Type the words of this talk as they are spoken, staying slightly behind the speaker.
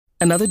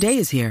Another day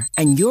is here,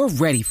 and you're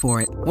ready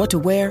for it. What to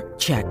wear?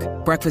 Check.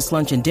 Breakfast,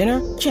 lunch, and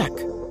dinner? Check.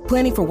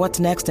 Planning for what's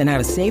next and how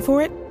to save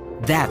for it?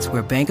 That's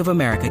where Bank of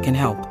America can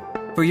help.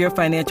 For your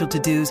financial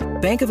to-dos,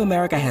 Bank of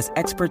America has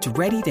experts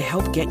ready to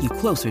help get you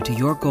closer to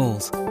your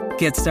goals.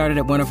 Get started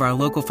at one of our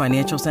local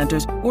financial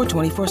centers or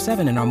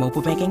 24/7 in our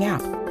mobile banking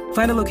app.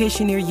 Find a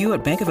location near you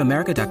at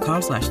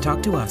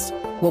bankofamerica.com/talktous.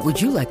 What would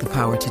you like the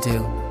power to do?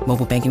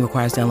 Mobile banking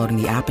requires downloading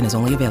the app and is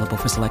only available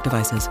for select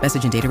devices.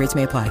 Message and data rates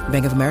may apply.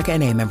 Bank of America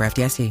N.A., member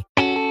FDIC.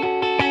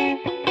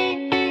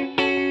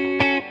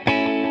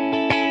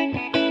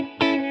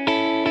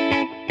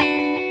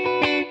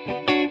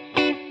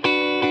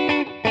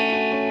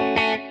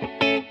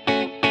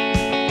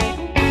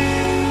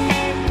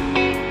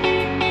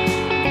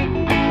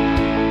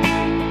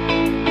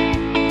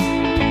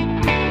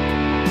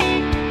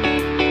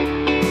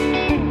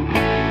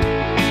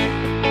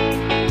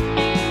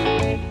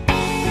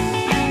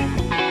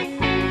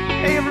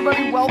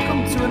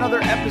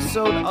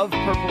 Of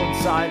Purple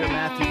Insider,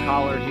 Matthew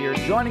Collard here,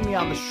 joining me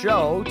on the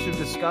show to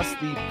discuss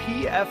the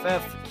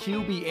PFF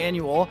QB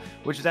Annual,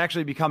 which has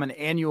actually become an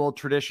annual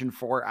tradition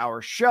for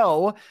our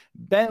show.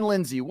 Ben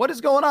Lindsay, what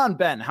is going on,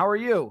 Ben? How are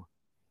you?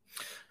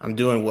 I'm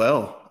doing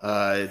well.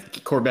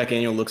 Quarterback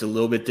Annual looks a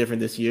little bit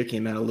different this year,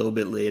 came out a little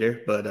bit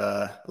later, but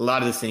a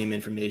lot of the same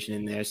information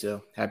in there,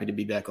 so happy to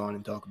be back on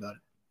and talk about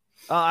it.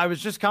 I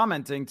was just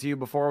commenting to you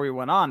before we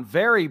went on.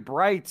 Very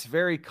bright,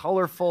 very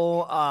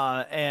colorful,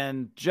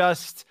 and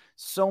just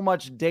so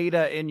much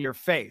data in your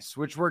face,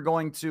 which we're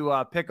going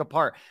to pick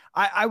apart.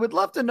 I would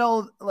love to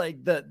know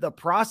like the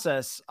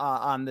process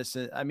on this.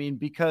 I mean,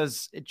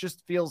 because it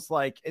just feels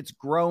like it's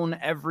grown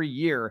every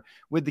year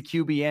with the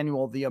QB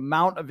Annual, the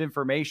amount of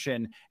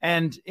information,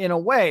 and in a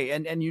way,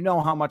 and you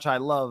know how much I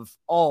love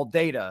all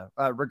data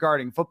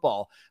regarding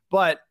football,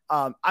 but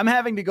I'm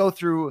having to go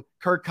through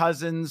Kirk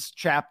Cousins'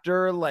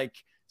 chapter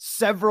like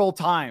several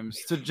times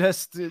to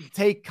just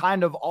take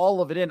kind of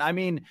all of it in. I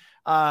mean,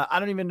 I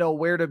don't even know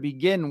where to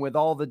begin with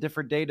all the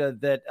different data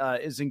that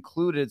is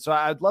included. So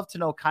I'd love to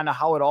know kind of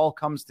how it all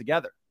comes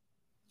together.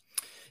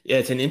 Yeah,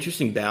 it's an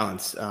interesting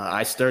balance.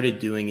 I started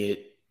doing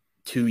it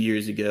 2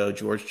 years ago.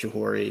 George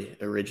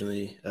Chahori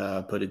originally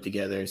put it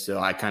together. So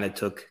I kind of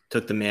took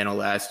the mantle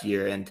last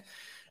year. And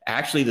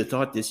actually the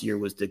thought this year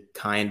was to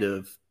kind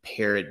of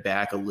pare it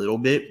back a little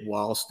bit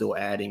while still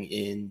adding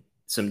in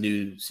some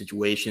new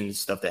situations,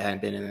 stuff that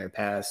hadn't been in their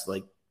past,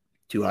 like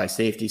two high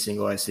safety,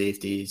 single high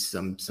safety,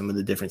 some of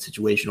the different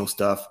situational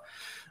stuff,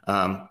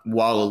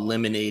 while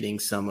eliminating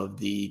some of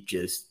the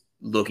just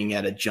looking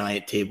at a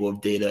giant table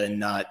of data and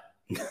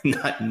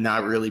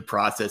not really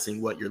processing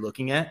what you're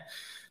looking at.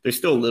 There's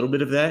still a little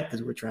bit of that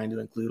because we're trying to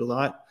include a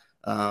lot,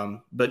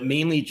 but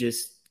mainly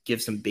just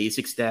give some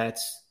basic stats,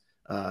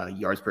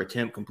 yards per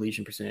attempt,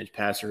 completion percentage,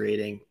 passer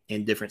rating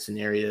in different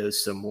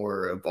scenarios, some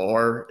more of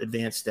our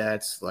advanced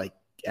stats like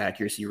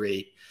accuracy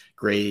rate,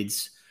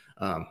 grades,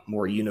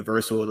 more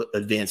universal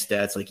advanced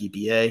stats like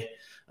EPA,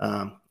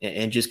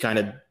 and just kind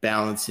of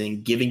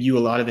balancing, giving you a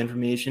lot of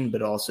information,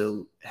 but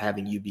also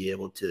having you be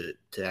able to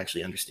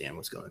actually understand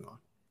what's going on.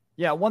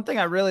 Yeah, one thing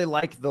I really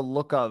like the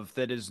look of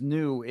that is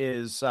new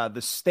is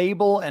the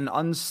stable and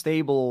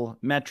unstable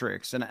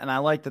metrics. And I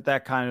like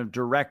that kind of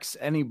directs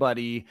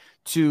anybody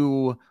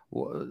to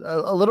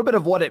a little bit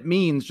of what it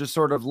means, just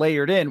sort of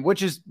layered in,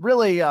 which is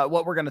really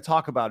what we're going to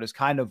talk about is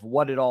kind of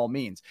what it all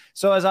means.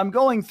 So as I'm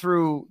going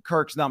through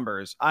Kirk's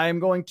numbers, I'm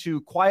going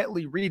to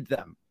quietly read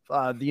them,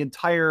 the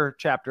entire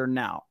chapter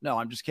now. No,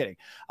 I'm just kidding.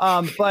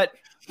 But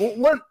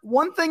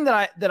one thing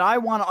that I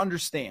want to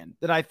understand,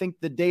 that I think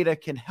the data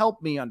can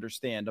help me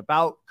understand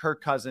about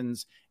Kirk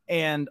Cousins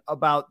and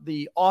about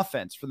the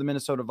offense for the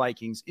Minnesota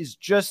Vikings is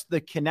just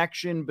the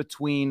connection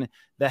between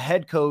the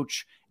head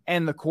coach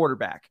and the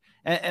quarterback.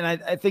 And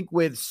I think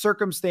with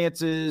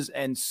circumstances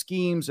and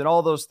schemes and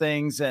all those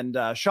things, and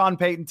Sean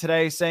Payton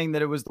today saying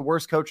that it was the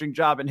worst coaching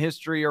job in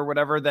history or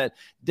whatever that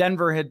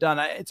Denver had done,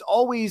 it's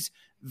always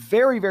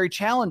very, very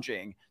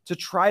challenging to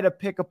try to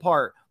pick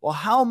apart, well,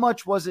 how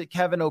much was it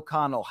Kevin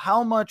O'Connell?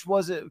 How much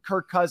was it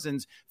Kirk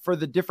Cousins for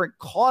the different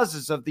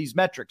causes of these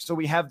metrics? So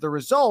we have the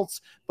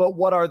results, but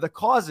what are the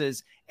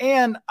causes?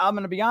 And I'm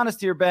going to be honest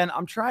here, Ben,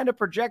 I'm trying to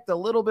project a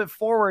little bit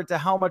forward to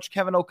how much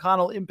Kevin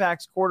O'Connell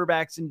impacts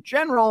quarterbacks in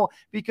general,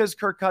 because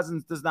Kirk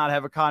Cousins does not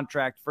have a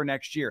contract for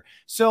next year.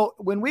 So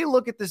when we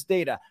look at this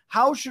data,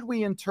 how should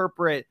we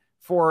interpret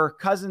for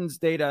Cousins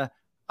data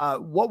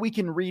what we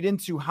can read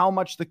into how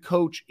much the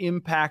coach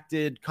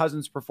impacted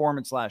Cousins'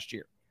 performance last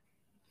year?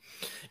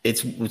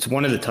 It's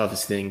one of the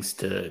toughest things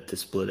to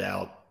split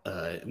out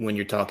when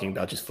you're talking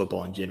about just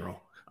football in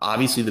general.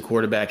 Obviously, the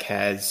quarterback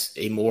is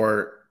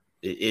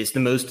the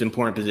most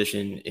important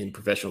position in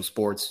professional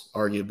sports,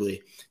 arguably.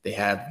 They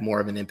have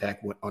more of an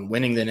impact on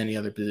winning than any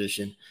other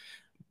position.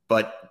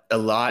 But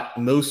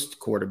most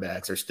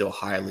quarterbacks are still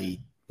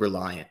highly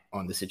reliant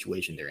on the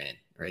situation they're in,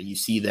 right? You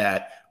see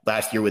that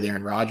last year with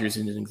Aaron Rodgers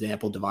as an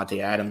example.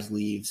 Devontae Adams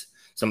leaves,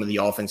 some of the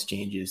offense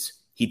changes.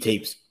 He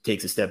takes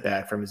a step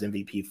back from his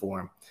MVP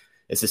form.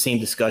 It's the same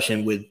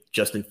discussion with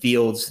Justin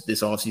Fields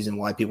this offseason,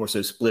 why people are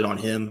so split on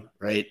him,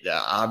 right?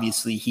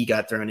 Obviously, he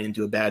got thrown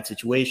into a bad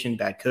situation,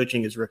 bad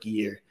coaching his rookie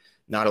year,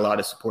 not a lot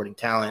of supporting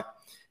talent.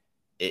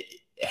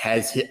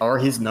 Are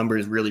his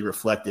numbers really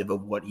reflective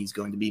of what he's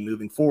going to be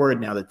moving forward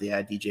now that they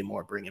add DJ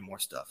Moore, bring in more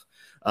stuff?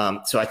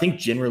 So I think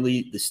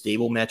generally the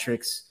stable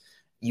metrics,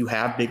 you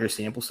have bigger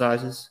sample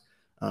sizes.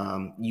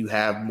 You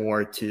have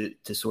more to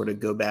sort of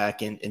go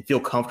back and feel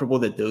comfortable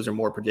that those are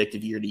more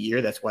predictive year to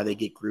year. That's why they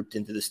get grouped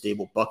into the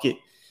stable bucket,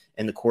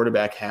 and the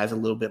quarterback has a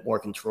little bit more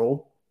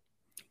control.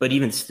 But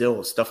even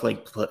still, stuff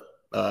like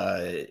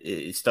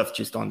stuff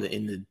just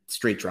in the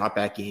straight drop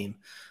back game,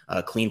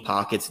 clean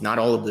pockets, not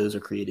all of those are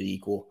created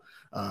equal.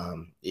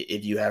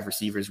 If you have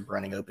receivers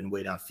running open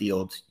way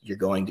downfield, you're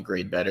going to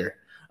grade better.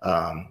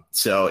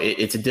 So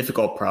it's a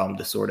difficult problem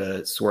to sort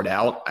of sort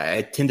out.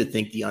 I tend to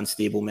think the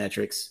unstable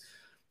metrics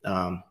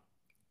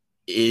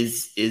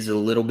is a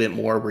little bit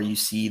more where you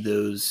see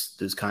those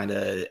kind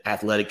of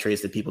athletic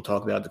traits that people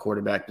talk about, the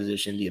quarterback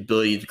position, the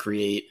ability to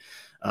create.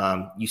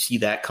 You see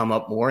that come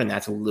up more, and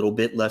that's a little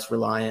bit less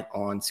reliant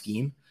on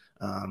scheme.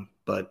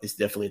 But it's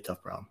definitely a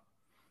tough problem.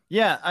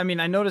 Yeah, I mean,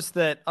 I noticed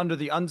that under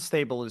the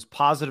unstable is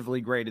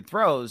positively graded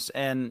throws.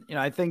 And,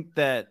 I think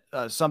that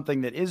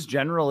something that is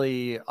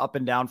generally up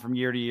and down from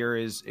year to year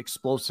is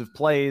explosive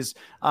plays.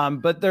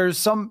 But there's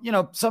some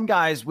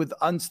guys with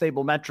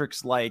unstable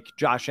metrics like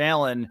Josh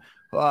Allen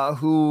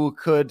who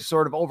could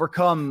sort of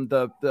overcome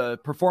the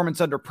performance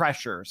under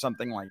pressure,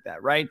 something like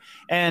that, right?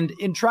 And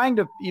in trying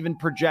to even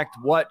project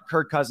what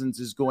Kirk Cousins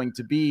is going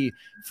to be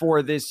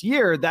for this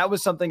year, that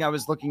was something I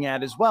was looking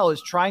at as well,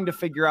 is trying to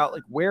figure out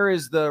like where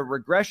is the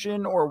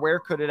regression or where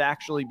could it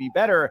actually be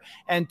better?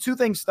 And two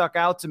things stuck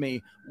out to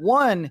me.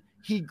 One,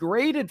 he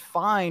graded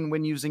fine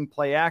when using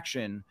play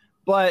action,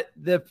 but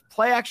the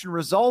play action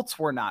results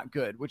were not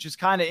good, which is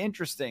kind of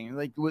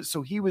interesting.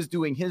 So he was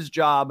doing his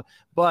job,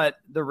 but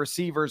the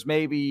receivers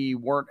maybe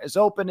weren't as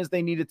open as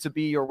they needed to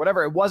be or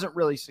whatever. It wasn't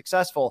really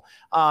successful.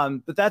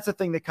 But that's a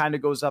thing that kind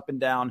of goes up and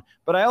down.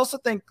 But I also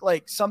think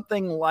like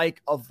something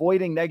like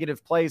avoiding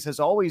negative plays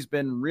has always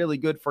been really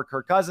good for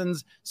Kirk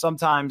Cousins,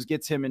 sometimes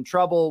gets him in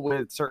trouble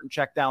with certain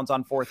checkdowns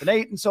on 4th and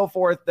 8 and so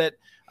forth that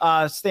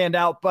stand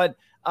out. But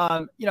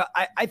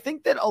I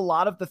think that a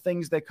lot of the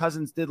things that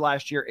Cousins did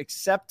last year,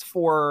 except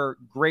for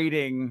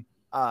grading,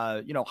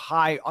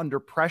 high under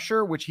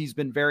pressure, which he's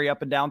been very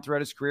up and down throughout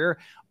his career,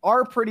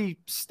 are pretty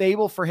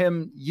stable for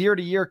him year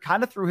to year,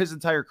 kind of through his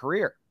entire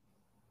career.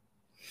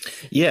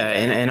 Yeah.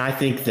 And I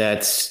think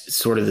that's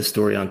sort of the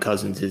story on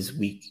Cousins is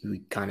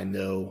we kind of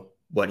know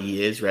what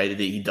he is, right?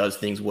 That he does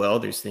things well.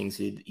 There's things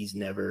he's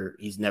never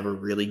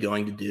really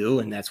going to do.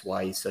 And that's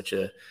why he's such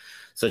a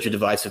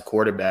divisive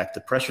quarterback.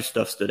 The pressure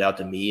stuff stood out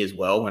to me as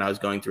well when I was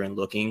going through and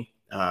looking,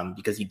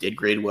 because he did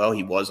grade well.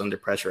 He was under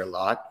pressure a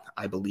lot.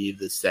 I believe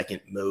the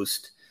second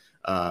most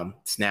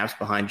snaps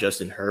behind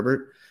Justin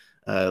Herbert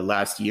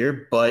last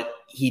year, but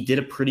he did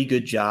a pretty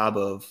good job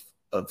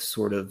of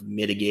sort of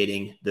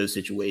mitigating those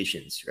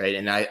situations, right?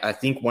 And I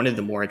think one of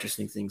the more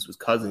interesting things with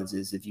Cousins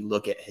is if you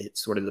look at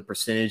sort of the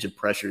percentage of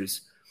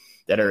pressures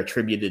that are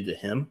attributed to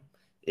him,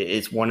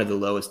 it's one of the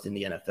lowest in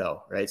the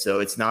NFL, right?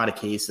 So it's not a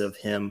case of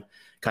him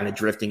kind of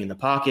drifting in the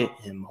pocket,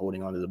 him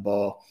holding onto the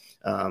ball.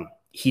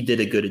 He did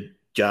a good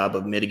job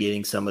of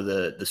mitigating some of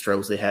the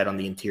struggles they had on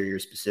the interior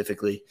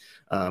specifically.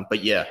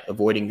 But yeah,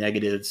 avoiding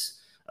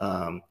negatives,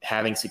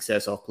 having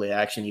success off play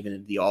action, even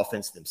if the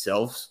offense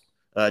themselves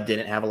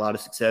didn't have a lot of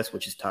success,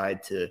 which is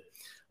tied to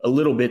a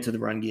little bit to the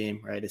run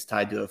game, right? It's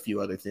tied to a few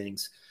other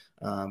things.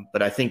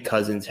 But I think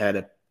Cousins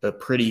had a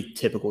pretty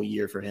typical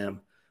year for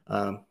him,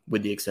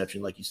 with the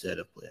exception, like you said,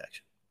 of play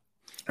action.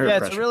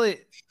 Yeah,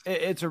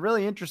 it's a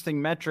really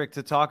interesting metric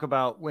to talk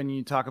about when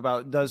you talk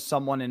about does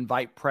someone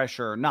invite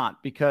pressure or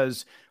not,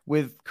 because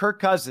with Kirk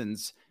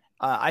Cousins,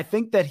 I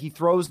think that he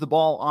throws the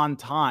ball on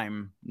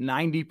time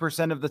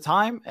 90% of the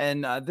time.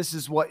 And this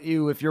is what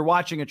if you're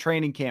watching a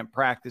training camp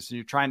practice and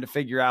you're trying to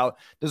figure out,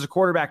 does a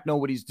quarterback know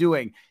what he's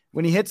doing?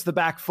 When he hits the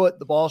back foot,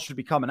 the ball should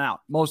be coming out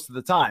most of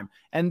the time.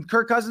 And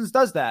Kirk Cousins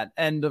does that.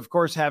 And of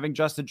course, having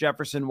Justin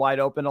Jefferson wide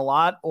open a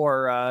lot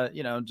or,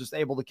 just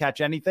able to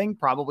catch anything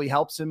probably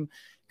helps him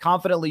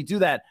confidently do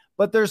that.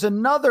 But there's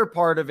another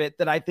part of it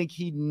that I think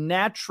he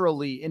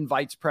naturally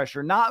invites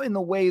pressure, not in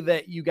the way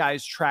that you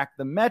guys track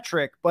the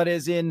metric, but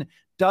as in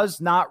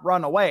does not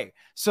run away.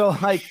 So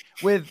like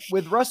with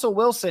Russell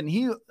Wilson,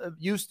 he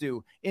used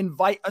to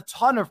invite a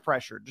ton of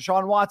pressure.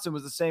 Deshaun Watson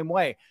was the same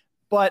way.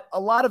 But a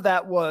lot of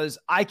that was,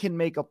 I can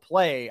make a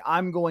play.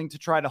 I'm going to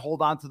try to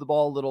hold on to the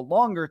ball a little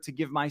longer to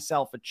give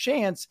myself a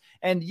chance.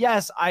 And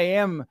yes, I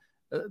am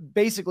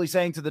basically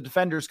saying to the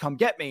defenders, come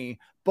get me,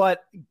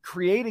 but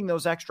creating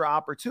those extra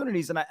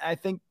opportunities. And I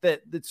think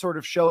that sort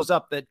of shows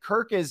up that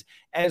Kirk is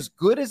as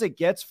good as it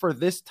gets for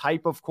this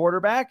type of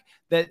quarterback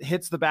that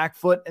hits the back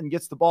foot and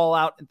gets the ball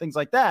out and things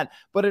like that.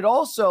 But it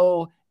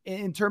also,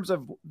 in terms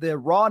of the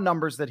raw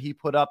numbers that he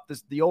put up,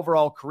 the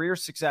overall career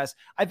success,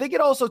 I think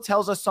it also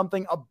tells us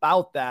something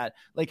about that,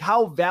 like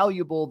how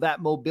valuable that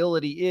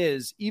mobility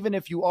is, even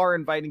if you are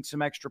inviting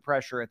some extra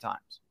pressure at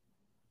times.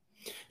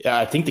 Yeah,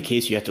 I think the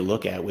case you have to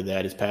look at with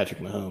that is Patrick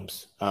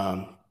Mahomes.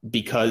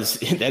 Because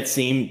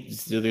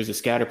so there's a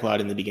scatter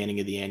plot in the beginning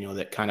of the annual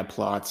that kind of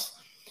plots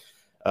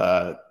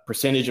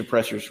percentage of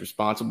pressures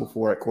responsible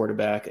for at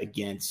quarterback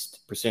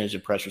against percentage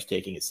of pressures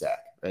taking a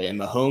sack, right? And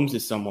Mahomes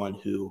is someone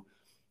who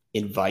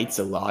invites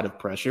a lot of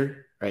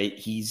pressure, right?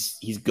 He's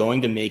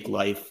going to make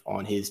life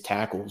on his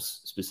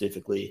tackles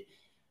specifically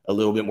a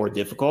little bit more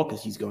difficult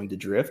because he's going to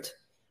drift,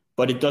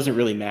 but it doesn't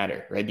really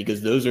matter, right?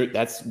 Because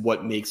that's his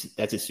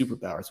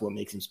superpower. It's what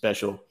makes him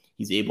special.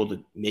 He's able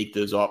to make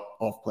those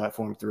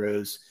off-platform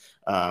throws,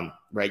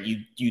 right?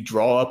 You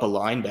draw up a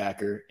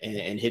linebacker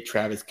and hit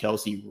Travis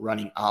Kelce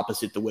running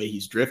opposite the way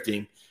he's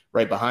drifting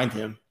right behind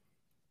him.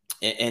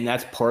 And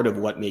that's part of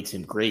what makes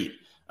him great.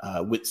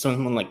 With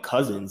someone like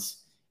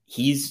Cousins,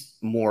 he's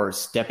more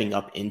stepping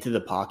up into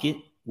the pocket,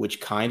 which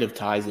kind of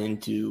ties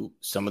into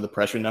some of the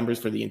pressure numbers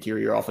for the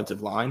interior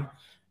offensive line.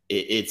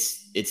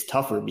 It's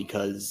tougher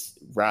because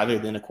rather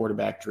than a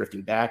quarterback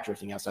drifting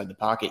outside the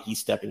pocket, he's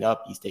stepping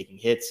up, he's taking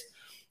hits,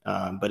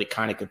 but it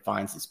kind of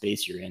confines the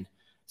space you're in.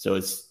 So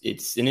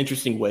it's an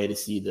interesting way to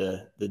see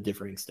the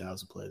differing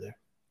styles of play there.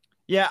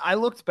 Yeah, I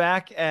looked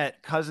back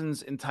at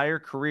Cousins' entire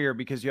career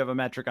because you have a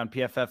metric on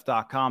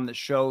PFF.com that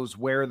shows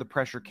where the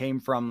pressure came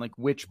from, like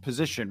which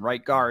position,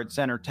 right guard,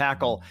 center,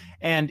 tackle.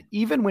 And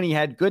even when he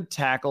had good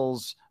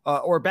tackles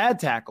or bad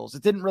tackles,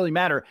 it didn't really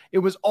matter. It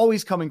was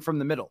always coming from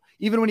the middle.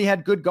 Even when he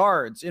had good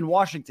guards in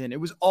Washington, it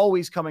was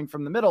always coming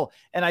from the middle.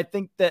 And I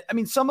think that,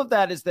 some of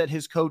that is that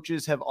his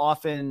coaches have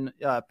often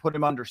put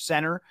him under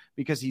center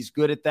because he's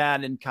good at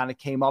that and kind of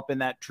came up in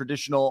that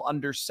traditional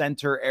under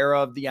center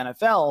era of the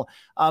NFL.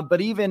 But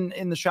even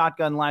in the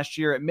shotgun last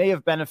year, it may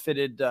have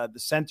benefited the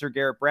center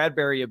Garrett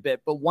Bradbury a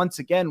bit. But once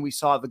again, we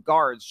saw the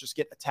guards just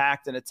get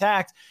attacked and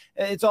attacked.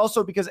 It's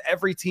also because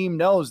every team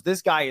knows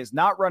this guy is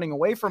not running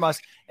away from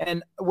us.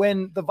 And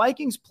when the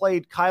Vikings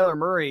played Kyler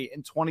Murray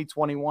in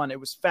 2021, it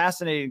was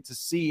fascinating to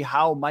see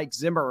how Mike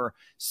Zimmer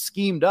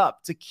schemed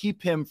up to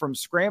keep him from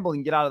scrambling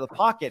and get out of the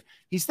pocket.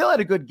 He still had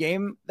a good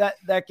game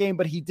that game,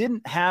 but he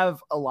didn't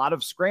have a lot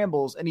of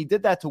scrambles. And he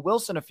did that to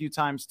Wilson a few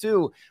times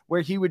too,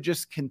 where he would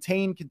just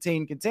contain.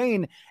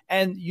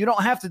 And you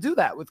don't have to do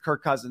that with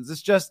Kirk Cousins.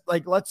 It's just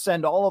like, let's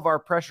send all of our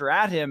pressure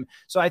at him.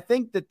 So I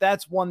think that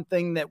that's one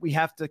thing that we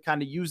have to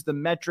kind of use the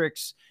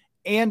metrics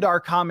and our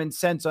common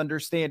sense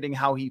understanding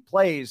how he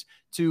plays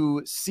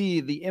to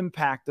see the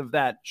impact of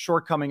that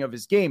shortcoming of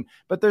his game.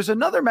 But there's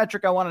another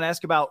metric I wanted to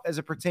ask about as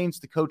it pertains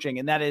to coaching,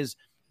 and that is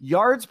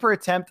yards per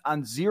attempt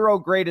on 0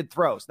 graded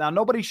throws. Now,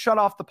 nobody shut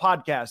off the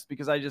podcast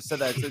because I just said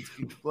that. It's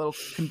a little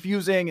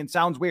confusing and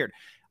sounds weird.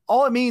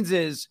 All it means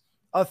is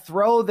a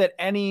throw that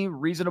any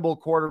reasonable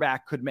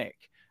quarterback could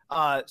make.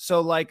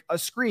 So like a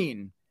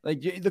screen, like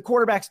the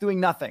quarterback's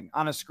doing nothing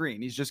on a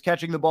screen. He's just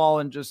catching the ball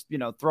and just,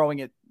 throwing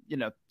it,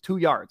 2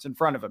 yards in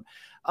front of him,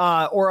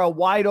 or a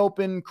wide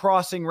open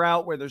crossing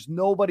route where there's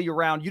nobody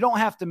around. You don't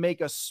have to make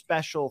a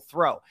special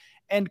throw.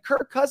 And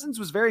Kirk Cousins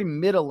was very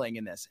middling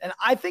in this. And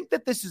I think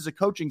that this is a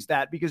coaching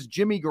stat because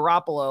Jimmy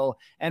Garoppolo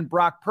and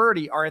Brock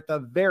Purdy are at the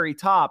very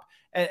top.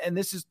 And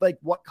this is like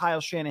what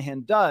Kyle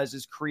Shanahan does,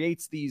 is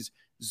creates these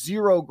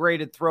 0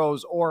 graded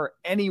throws, or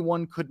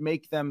anyone could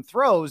make them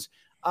throws.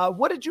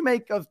 What did you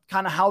make of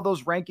kind of how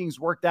those rankings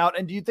worked out?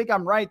 And do you think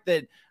I'm right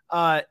that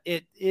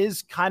it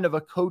is kind of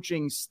a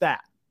coaching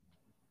stat?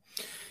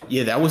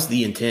 Yeah, that was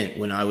the intent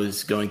when I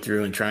was going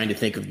through and trying to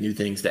think of new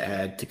things to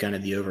add to kind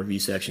of the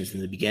overview sections in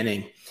the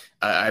beginning.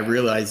 I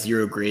realized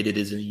 0 graded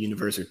isn't a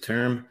universal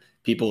term.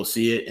 People will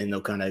see it and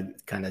they'll kind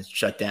of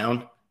shut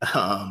down.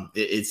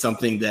 It's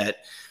something that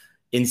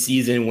in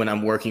season, when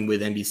I'm working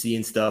with NBC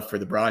and stuff for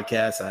the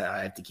broadcast,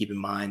 I have to keep in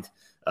mind.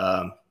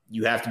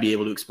 You have to be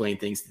able to explain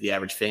things to the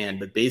average fan,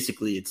 but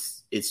basically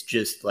it's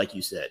just like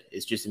you said,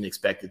 it's just an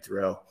expected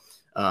throw.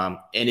 And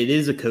it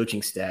is a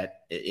coaching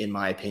stat, in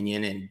my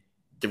opinion. And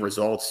the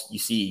results you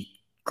see,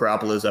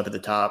 Garoppolo's up at the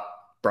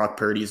top, Brock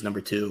Purdy is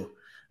number 2.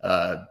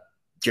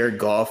 Jared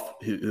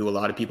Goff, who a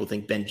lot of people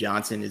think Ben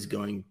Johnson is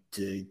going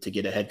to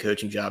get a head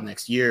coaching job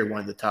next year, one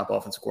of the top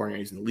offensive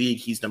coordinators in the league,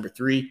 he's number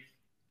 3.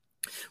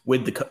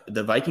 With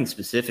the Vikings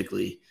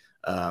specifically,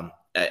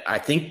 I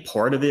think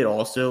part of it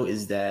also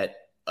is that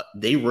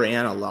they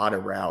ran a lot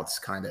of routes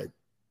kind of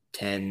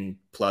 10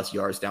 plus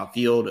yards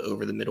downfield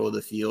over the middle of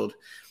the field.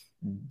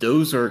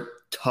 Those are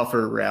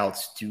tougher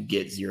routes to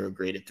get 0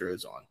 graded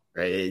throws on,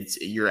 right?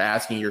 You're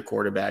asking your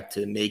quarterback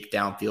to make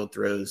downfield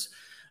throws,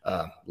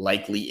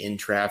 likely in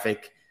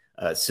traffic.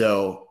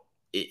 So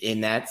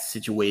in that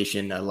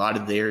situation, a lot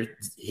of their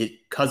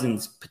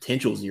Cousins'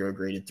 potential 0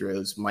 graded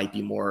throws might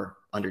be more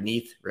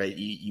underneath, right?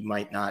 You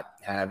might not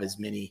have as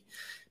many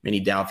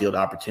downfield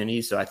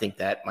opportunities. So I think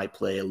that might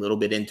play a little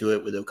bit into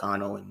it with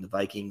O'Connell and the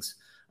Vikings.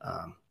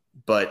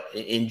 But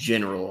in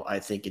general, I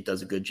think it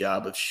does a good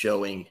job of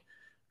showing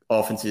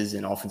offenses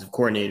and offensive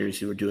coordinators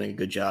who are doing a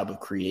good job of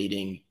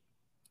creating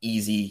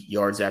easy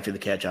yards after the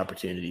catch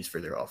opportunities for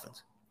their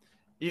offense.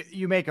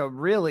 You make a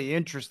really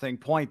interesting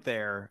point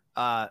there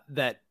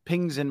that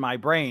pings in my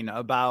brain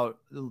about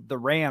the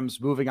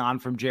Rams moving on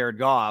from Jared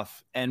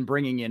Goff and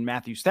bringing in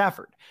Matthew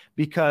Stafford,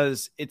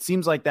 because it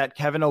seems like that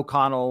Kevin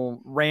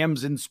O'Connell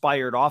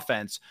Rams-inspired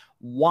offense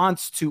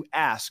wants to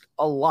ask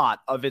a lot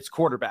of its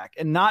quarterback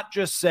and not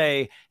just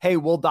say, hey,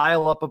 we'll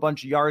dial up a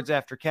bunch of yards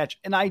after catch.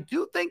 And I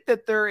do think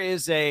that there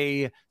is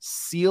a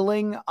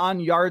ceiling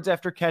on yards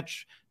after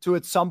catch to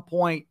at some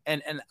point.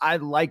 And I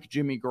like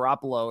Jimmy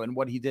Garoppolo and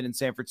what he did in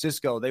San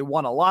Francisco. They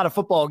won a lot of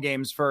football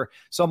games for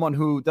someone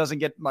who doesn't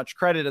get much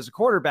credit as a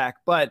quarterback,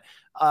 but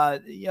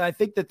I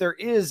think that there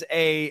is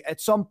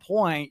at some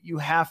point you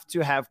have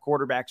to have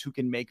quarterbacks who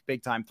can make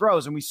big time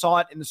throws. And we saw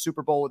it in the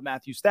Super Bowl with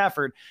Matthew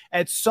Stafford.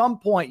 At some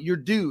point, your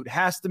dude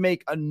has to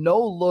make a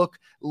no look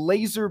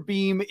laser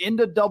beam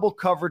into double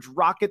coverage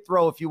rocket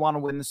throw if you want to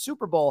win the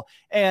Super Bowl.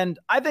 And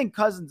I think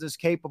Cousins is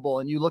capable.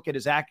 And you look at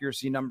his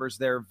accuracy numbers,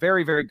 they're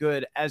very, very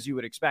good, as you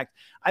would expect.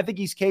 I think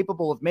he's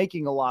capable of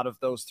making a lot of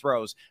those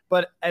throws.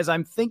 But as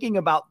I'm thinking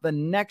about the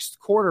next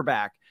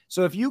quarterback,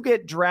 so if you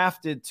get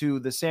drafted to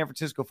the San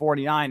Francisco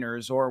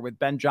 49ers or with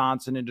Ben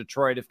Johnson in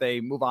Detroit, if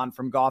they move on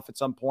from Goff at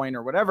some point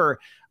or whatever,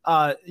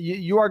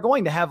 you are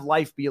going to have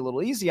life be a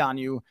little easy on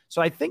you. So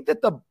I think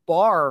that the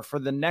bar for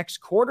the next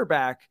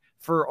quarterback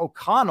for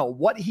O'Connell,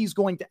 what he's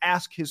going to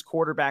ask his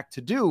quarterback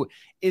to do,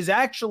 is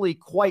actually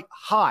quite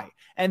high.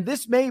 And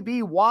this may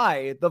be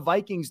why the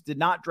Vikings did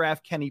not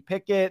draft Kenny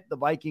Pickett. The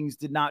Vikings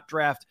did not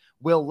draft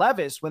Will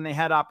Levis when they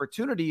had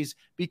opportunities,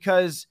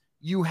 because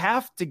you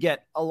have to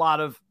get a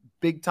lot of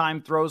big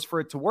time throws for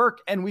it to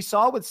work. And we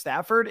saw with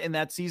Stafford in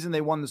that season,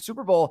 they won the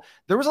Super Bowl.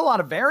 There was a lot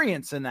of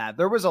variance in that.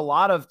 There was a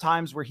lot of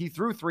times where he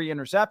threw 3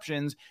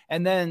 interceptions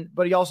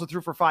but he also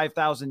threw for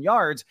 5,000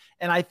 yards.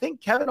 And I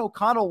think Kevin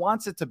O'Connell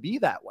wants it to be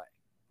that way.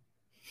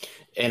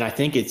 And I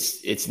think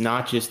it's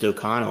not just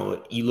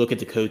O'Connell. You look at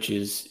the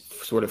coaches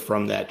sort of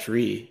from that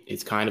tree,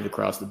 it's kind of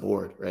across the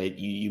board, right?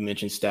 You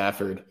mentioned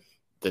Stafford.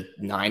 The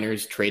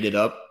Niners traded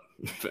up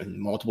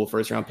multiple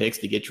first-round picks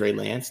to get Trey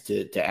Lance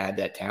to add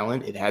that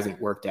talent. It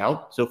hasn't worked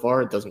out so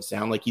far. It doesn't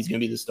sound like he's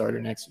going to be the starter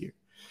next year.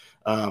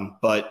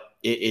 But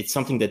it's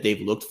something that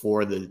they've looked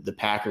for. The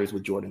Packers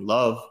with Jordan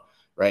Love,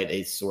 right?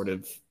 A sort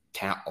of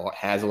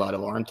has a lot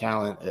of arm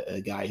talent,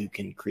 a guy who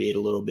can create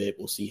a little bit.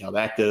 We'll see how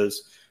that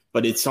goes.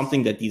 But it's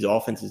something that these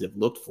offenses have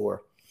looked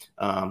for.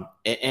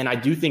 And I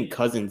do think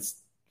Cousins,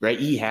 right,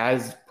 he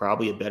has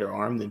probably a better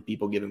arm than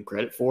people give him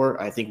credit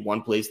for. I think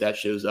one place that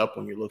shows up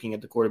when you're looking at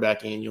the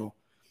quarterback annual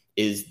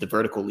is the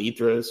vertical lead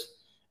throws.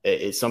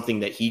 It's something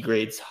that he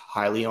grades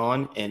highly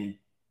on. And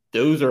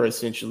those are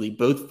essentially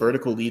both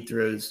vertical lead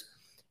throws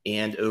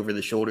and over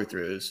the shoulder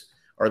throws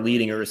are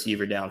leading a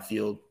receiver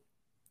downfield.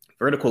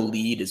 Vertical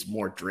lead is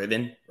more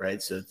driven,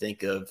 right? So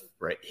think of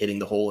hitting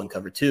the hole in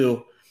cover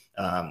 2,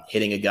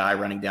 hitting a guy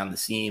running down the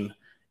seam.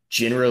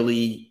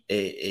 Generally,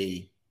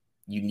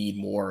 you need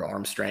more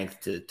arm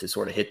strength to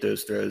sort of hit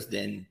those throws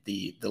than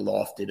the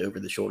lofted over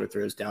the shoulder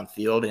throws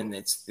downfield. And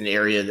it's an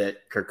area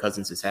that Kirk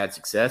Cousins has had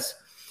success.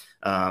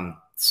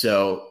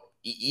 So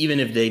even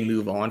if they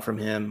move on from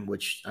him,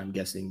 which I'm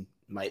guessing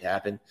might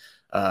happen,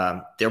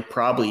 they'll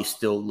probably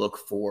still look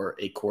for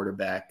a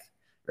quarterback,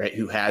 right,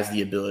 who has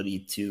the ability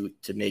to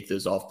make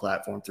those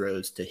off-platform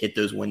throws, to hit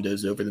those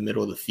windows over the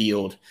middle of the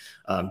field,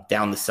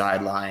 down the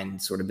sideline,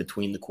 sort of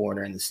between the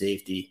corner and the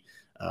safety.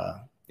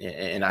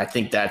 And I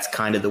think that's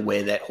kind of the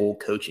way that whole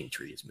coaching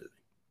tree is moving.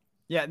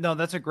 Yeah, no,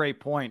 that's a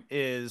great point.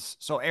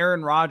 So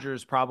Aaron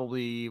Rodgers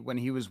probably, when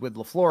he was with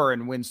LaFleur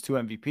and wins 2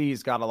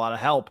 MVPs, got a lot of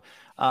help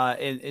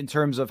in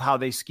terms of how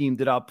they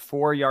schemed it up,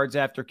 4 yards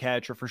after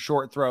catch or for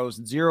short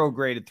throws, 0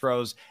 graded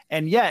throws.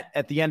 And yet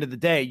at the end of the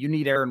day, you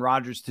need Aaron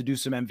Rodgers to do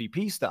some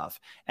MVP stuff.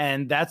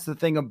 And that's the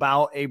thing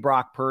about a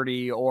Brock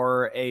Purdy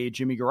or a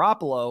Jimmy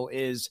Garoppolo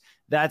is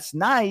that's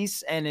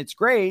nice and it's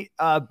great.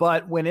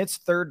 But when it's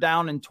 3rd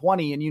down and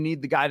 20 and you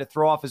need the guy to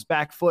throw off his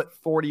back foot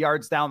 40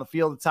 yards down the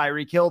field to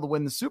Tyreek Hill to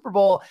win the Super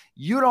Bowl,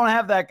 you don't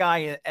have that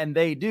guy and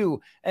they do.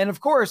 And of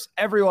course,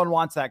 everyone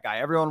wants that guy.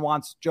 Everyone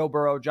wants Joe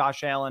Burrow,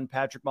 Josh Allen,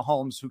 Patrick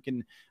Mahomes, who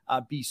can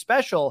be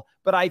special.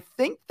 But I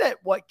think that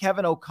what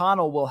Kevin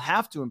O'Connell will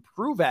have to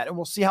improve at, and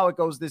we'll see how it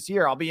goes this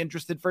year. I'll be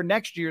interested for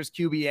next year's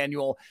QB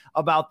Annual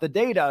about the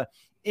data,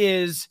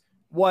 is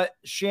what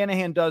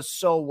Shanahan does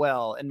so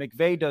well and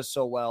McVay does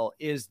so well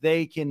is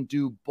they can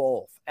do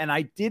both. And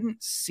I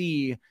didn't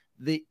see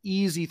the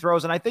easy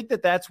throws. And I think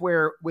that that's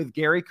where with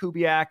Gary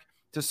Kubiak,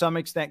 to some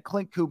extent,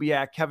 Clint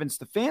Kubiak, Kevin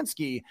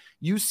Stefanski,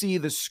 you see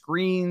the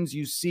screens,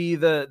 you see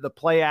the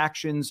play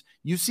actions,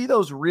 you see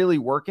those really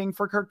working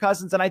for Kirk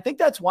Cousins. And I think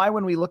that's why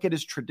when we look at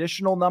his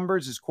traditional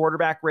numbers, his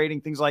quarterback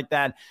rating, things like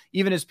that,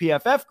 even his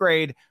PFF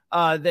grade,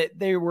 that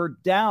they were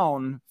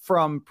down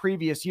from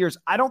previous years.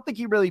 I don't think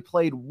he really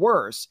played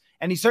worse.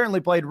 And he certainly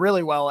played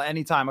really well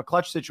anytime a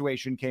clutch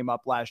situation came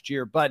up last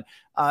year. But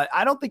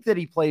I don't think that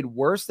he played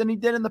worse than he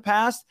did in the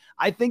past.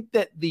 I think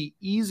that the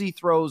easy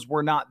throws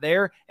were not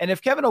there. And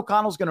if Kevin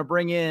O'Connell's going to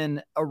bring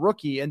in a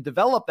rookie and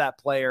develop that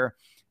player,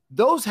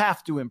 those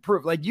have to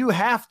improve. Like, you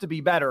have to be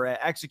better at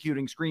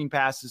executing screen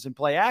passes and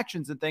play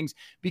actions and things,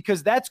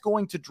 because that's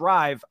going to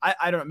drive,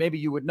 I don't know, maybe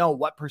you would know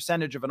what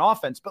percentage of an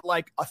offense, but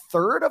like a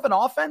third of an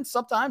offense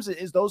sometimes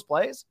is those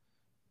plays.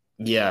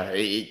 Yeah,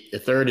 a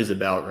third is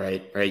about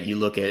right. You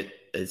look at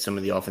some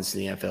of the offenses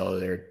in the NFL,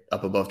 they're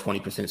up above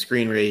 20%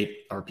 screen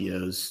rate,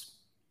 RPOs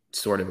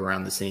sort of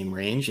around the same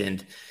range.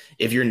 And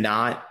if you're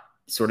not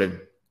sort of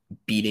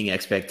beating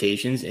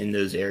expectations in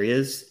those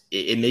areas,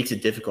 it makes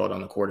it difficult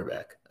on the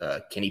quarterback.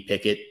 Kenny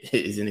Pickett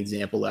is an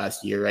example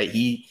last year, right?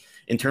 He,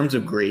 in terms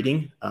of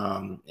grading,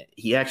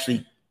 he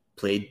actually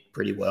played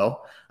pretty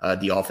well.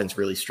 The offense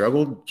really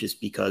struggled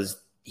just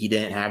because he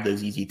didn't have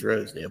those easy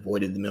throws. They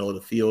avoided the middle of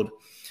the field.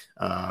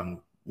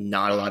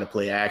 Not a lot of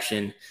play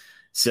action.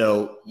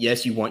 So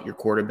yes, you want your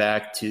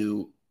quarterback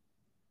to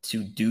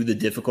do the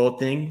difficult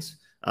things,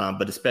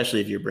 but especially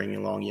if you're bringing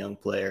along a young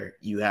player,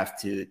 you have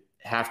to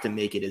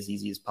make it as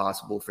easy as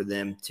possible for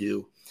them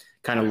to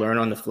kind of learn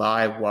on the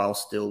fly while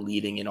still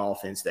leading an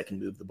offense that can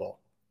move the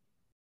ball.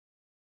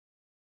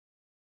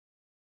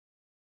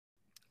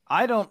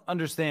 I don't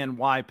understand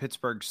why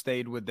Pittsburgh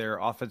stayed with their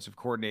offensive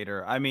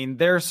coordinator. I mean,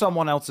 there's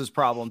someone else's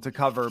problem to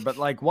cover, but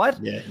like, what?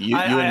 Yeah, you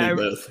and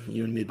me both.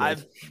 You and me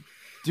both.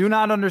 Do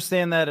not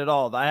understand that at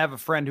all. I have a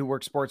friend who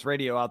works sports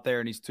radio out there,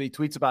 and he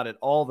tweets about it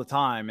all the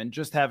time. And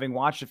just having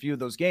watched a few of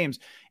those games,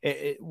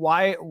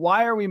 why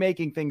are we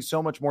making things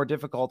so much more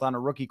difficult on a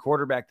rookie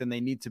quarterback than they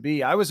need to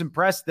be? I was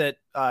impressed that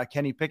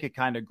Kenny Pickett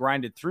kind of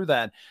grinded through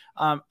that.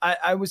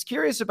 I was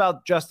curious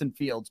about Justin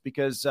Fields,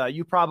 because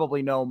you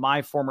probably know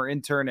my former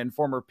intern and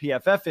former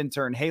PFF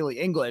intern, Haley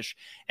English,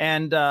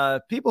 and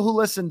people who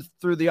listened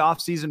through the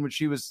offseason when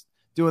she was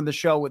doing the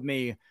show with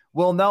me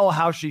will know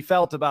how she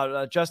felt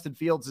about Justin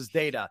Fields'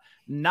 data.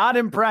 Not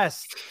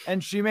impressed.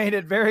 And she made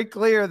it very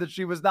clear that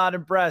she was not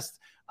impressed.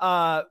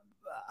 How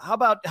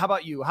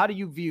about you? How do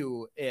you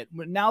view it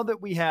now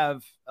that we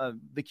have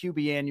the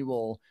QB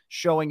Annual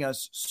showing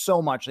us so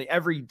much, like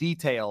every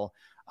detail?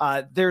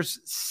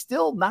 There's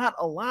still not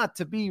a lot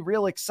to be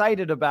real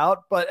excited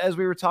about, but as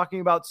we were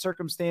talking about,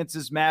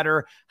 circumstances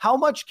matter. How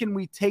much can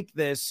we take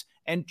this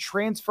and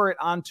transfer it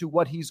onto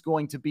what he's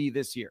going to be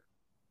this year?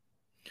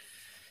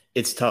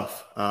 It's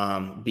tough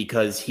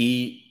because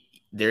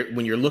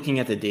when you're looking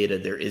at the data,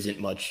 there isn't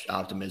much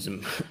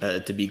optimism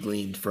to be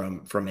gleaned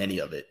from any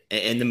of it.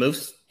 And the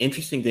most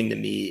interesting thing to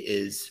me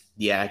is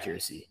the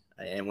accuracy.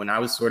 And when I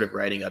was sort of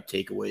writing up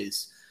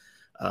takeaways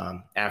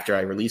after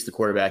I released the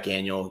quarterback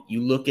annual,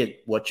 you look at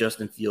what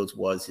Justin Fields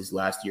was his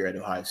last year at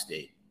Ohio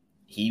State.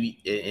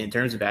 In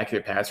terms of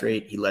accurate pass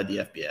rate, he led the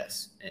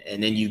FBS.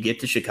 And then you get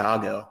to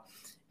Chicago,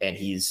 and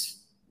he's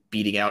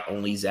beating out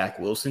only Zach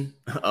Wilson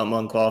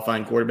among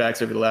qualifying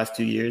quarterbacks over the last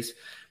 2 years.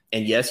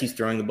 And yes, he's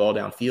throwing the ball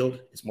downfield.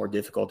 It's more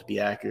difficult to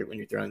be accurate when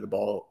you're throwing the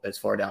ball as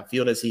far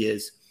downfield as he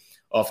is.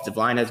 Offensive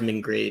line hasn't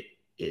been great.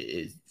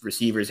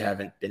 Receivers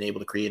haven't been able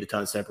to create a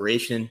ton of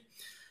separation.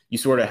 You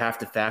sort of have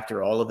to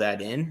factor all of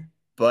that in,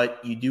 but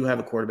you do have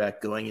a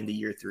quarterback going into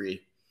year 3,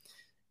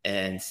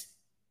 and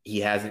he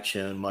hasn't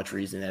shown much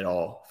reason at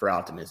all for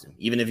optimism.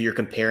 Even if you're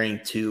comparing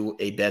to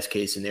a best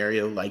case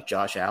scenario like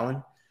Josh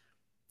Allen,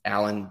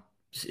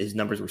 his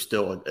numbers were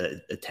still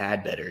a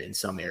tad better in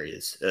some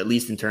areas, at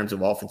least in terms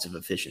of offensive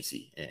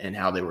efficiency and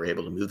how they were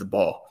able to move the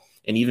ball.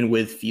 And even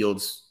with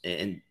Fields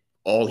and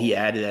all he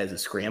added as a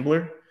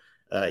scrambler,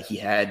 he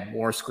had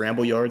more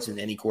scramble yards than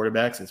any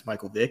quarterback since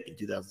Michael Vick in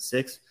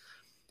 2006.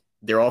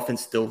 Their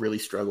offense still really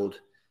struggled.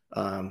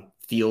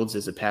 Fields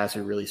as a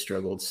passer really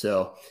struggled.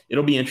 So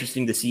it'll be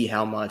interesting to see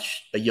how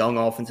much a young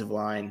offensive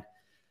line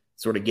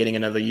sort of getting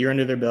another year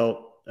under their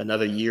belt,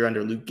 another year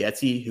under Luke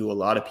Getsy, who a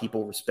lot of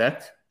people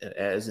respect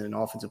as an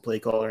offensive play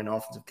caller and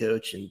offensive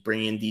coach, and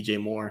bring in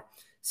DJ Moore,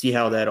 see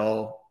how that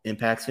all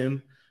impacts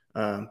him.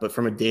 But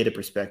from a data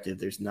perspective,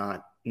 there's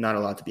not a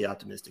lot to be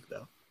optimistic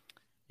about.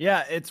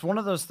 Yeah, it's one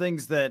of those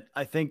things that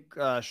I think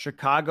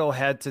Chicago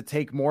had to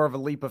take more of a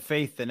leap of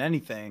faith than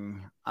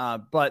anything.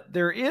 But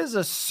there is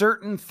a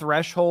certain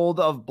threshold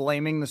of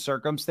blaming the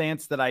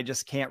circumstance that I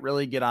just can't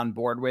really get on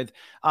board with.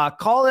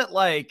 Call it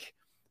like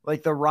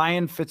the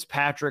Ryan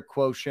Fitzpatrick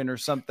quotient or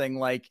something.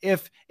 Like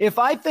if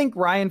I think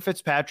Ryan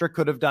Fitzpatrick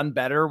could have done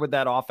better with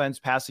that offense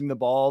passing the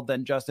ball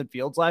than Justin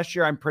Fields last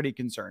year, I'm pretty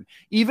concerned,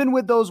 even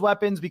with those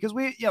weapons, because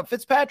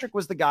Fitzpatrick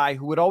was the guy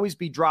who would always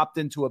be dropped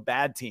into a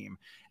bad team.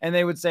 And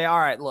they would say, all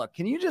right, look,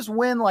 can you just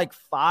win like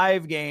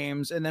 5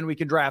 games and then we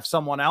can draft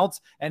someone else?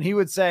 And he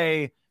would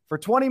say, for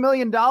 $20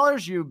 million,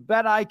 you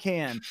bet I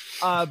can.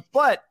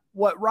 But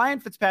what Ryan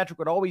Fitzpatrick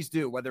would always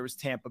do, whether it was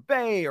Tampa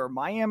Bay or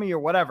Miami or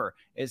whatever,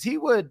 is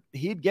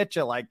he'd get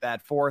you like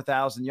that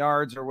 4,000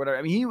 yards or whatever.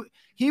 I mean,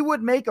 he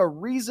would make a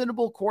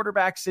reasonable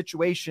quarterback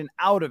situation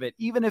out of it,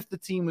 even if the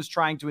team was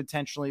trying to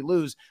intentionally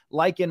lose,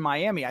 like in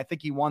Miami. I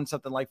think he won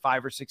something like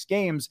 5 or 6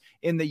 games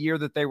in the year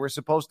that they were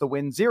supposed to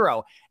win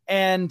 0.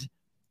 And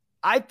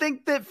I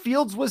think that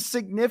Fields was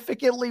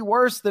significantly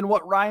worse than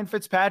what Ryan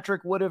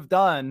Fitzpatrick would have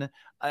done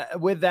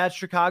with that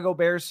Chicago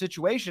Bears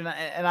situation.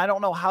 And I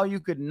don't know how you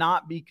could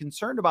not be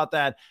concerned about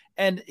that.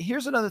 And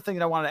here's another thing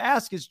that I want to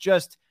ask is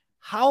just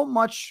how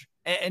much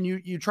and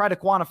you try to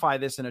quantify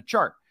this in a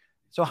chart.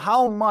 So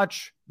how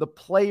much the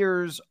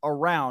players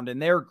around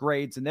and their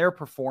grades and their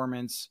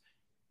performance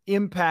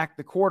impact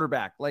the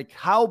quarterback? Like,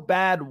 how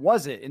bad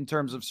was it in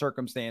terms of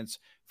circumstance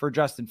for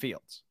Justin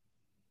Fields?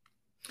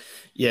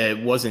 Yeah,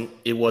 it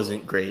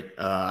wasn't great.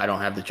 I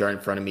don't have the chart in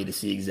front of me to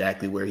see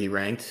exactly where he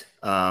ranked.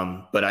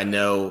 But I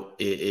know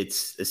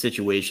it's a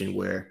situation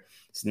where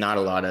it's not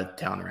a lot of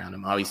talent around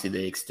him. Obviously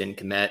they extend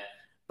Kmet,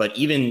 but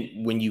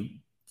even when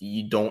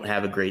you don't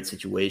have a great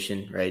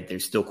situation, right,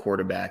 there's still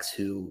quarterbacks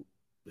who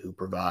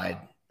provide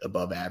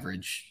above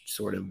average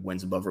sort of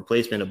wins above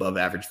replacement, above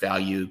average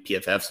value,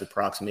 PFF's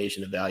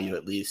approximation of value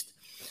at least.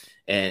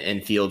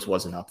 And Fields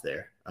wasn't up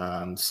there.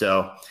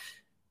 So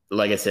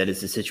like I said,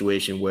 it's a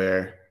situation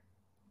where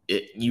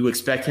you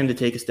expect him to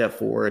take a step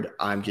forward.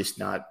 I'm just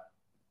not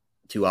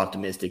too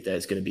optimistic that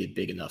it's going to be a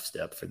big enough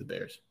step for the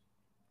Bears.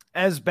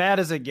 As bad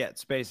as it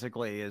gets,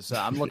 basically, is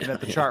I'm looking at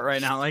the chart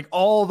right now, like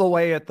all the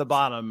way at the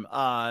bottom.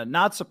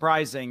 Not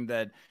surprising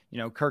that,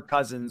 Kirk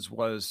Cousins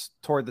was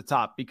toward the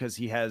top because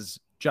he has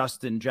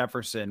Justin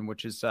Jefferson,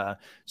 which has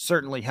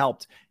certainly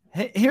helped.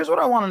 Here's what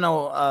I want to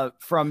know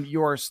from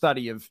your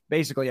study of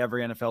basically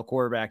every NFL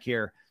quarterback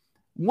here.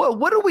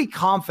 What are we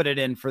confident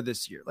in for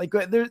this year? Like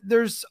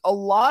there's a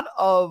lot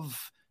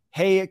of,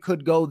 hey, it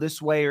could go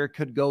this way or it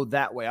could go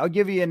that way. I'll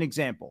give you an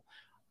example.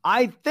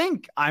 I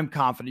think I'm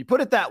confident. You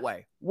put it that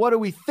way. What do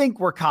we think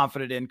we're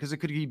confident in? Because it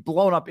could be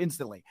blown up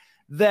instantly.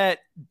 That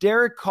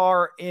Derek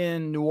Carr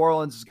in New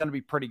Orleans is going to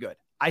be pretty good.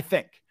 I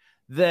think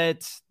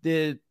that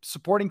the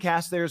supporting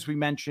cast there, as we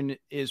mentioned,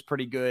 is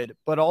pretty good.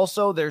 But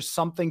also there's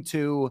something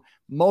to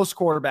most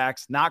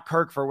quarterbacks, not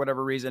Kirk for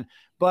whatever reason,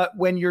 but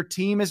when your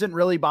team isn't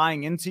really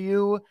buying into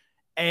you.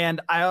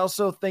 And I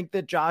also think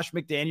that Josh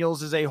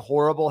McDaniels is a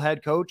horrible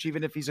head coach,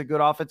 even if he's a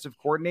good offensive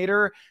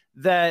coordinator,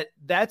 that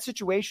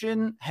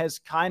situation has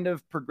kind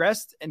of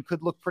progressed and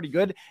could look pretty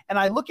good. And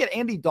I look at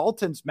Andy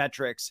Dalton's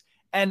metrics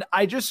and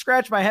I just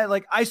scratch my head.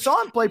 Like, I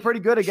saw him play pretty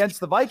good against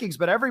the Vikings,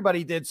 but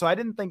everybody did. So I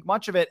didn't think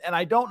much of it. And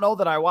I don't know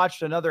that I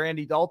watched another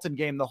Andy Dalton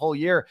game the whole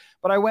year,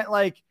 but I went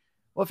like,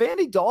 well, if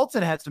Andy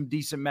Dalton had some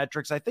decent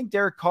metrics, I think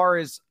Derek Carr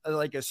is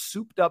like a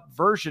souped up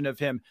version of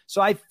him.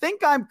 So I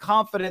think I'm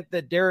confident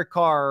that Derek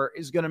Carr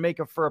is going to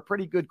make for a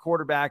pretty good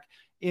quarterback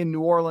in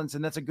New Orleans.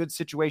 And that's a good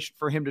situation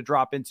for him to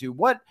drop into.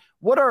 What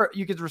are,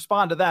 you could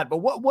respond to that, but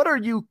what are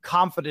you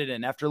confident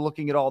in after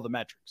looking at all the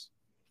metrics?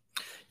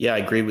 Yeah, I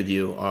agree with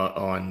you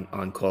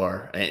on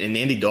Carr. And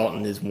Andy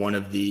Dalton is one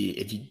of the,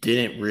 if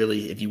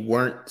you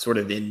weren't sort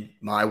of in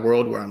my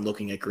world where I'm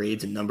looking at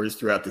grades and numbers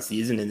throughout the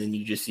season, and then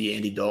you just see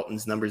Andy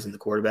Dalton's numbers in the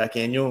quarterback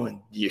annual, and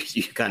you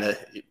kind of,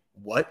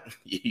 what?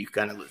 You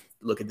kind of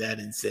look at that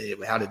and say,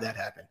 well, how did that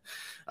happen?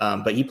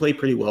 But he played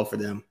pretty well for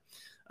them.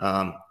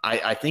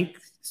 I think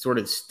sort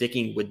of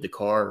sticking with the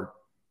Carr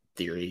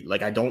theory,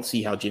 like I don't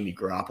see how Jimmy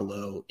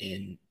Garoppolo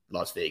in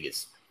Las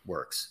Vegas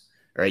works,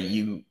 right?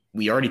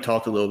 We already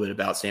talked a little bit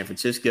about San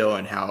Francisco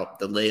and how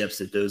the layups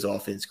that those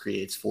offense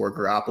creates for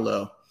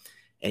Garoppolo.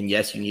 And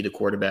yes, you need a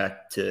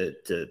quarterback to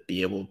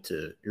be able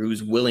to,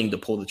 who's willing to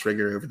pull the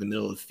trigger over the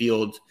middle of the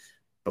field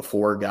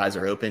before guys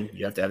are open.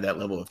 You have to have that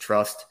level of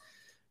trust.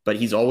 But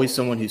he's always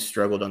someone who's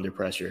struggled under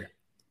pressure.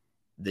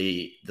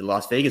 The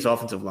Las Vegas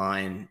offensive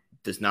line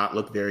does not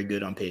look very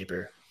good on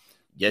paper.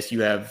 Yes,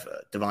 you have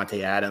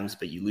Devontae Adams,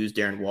 but you lose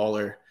Darren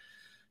Waller.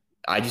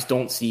 I just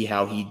don't see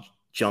how he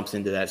jumps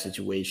into that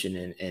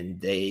situation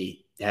and they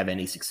have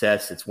any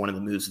success. It's one of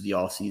the moves of the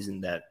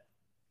offseason that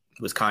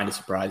was kind of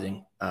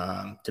surprising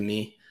to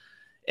me.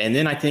 And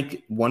then I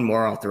think one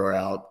more I'll throw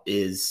out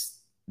is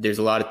there's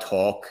a lot of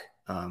talk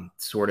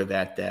sort of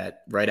at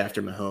that right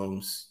after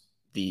Mahomes,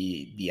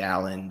 the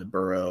Allen, the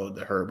Burrow,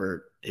 the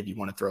Herbert, if you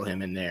want to throw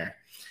him in there.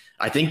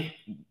 I think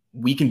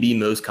we can be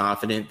most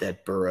confident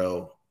that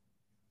Burrow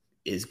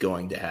is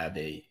going to have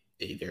a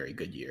very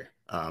good year.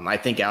 I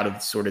think out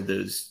of sort of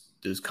those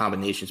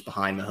combinations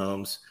behind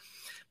Mahomes,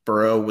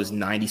 Burrow was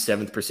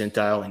 97th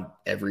percentile in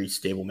every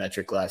stable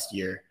metric last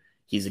year.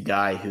 He's a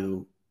guy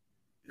who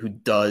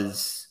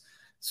does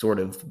sort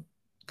of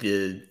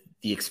the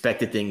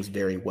expected things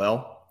very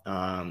well.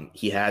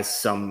 He has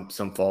some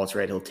faults,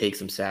 right? He'll take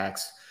some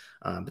sacks,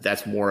 but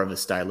that's more of a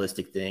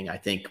stylistic thing. I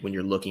think when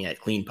you're looking at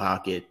clean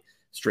pocket,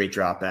 straight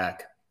drop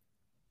back,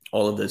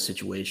 all of those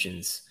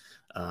situations,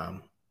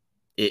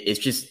 it's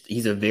just,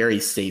 he's a very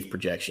safe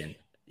projection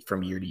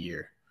from year to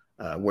year.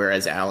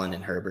 Whereas Allen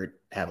and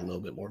Herbert have a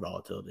little bit more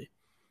volatility.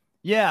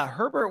 Yeah,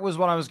 Herbert was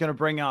what I was going to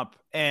bring up.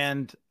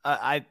 And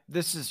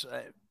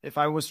if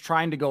I was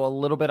trying to go a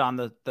little bit on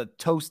the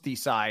toasty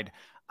side,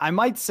 I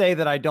might say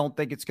that I don't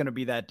think it's going to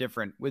be that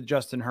different with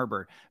Justin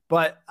Herbert.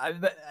 But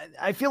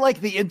I feel like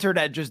the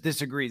internet just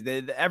disagrees.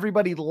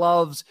 Everybody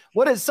loves,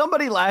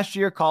 somebody last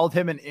year called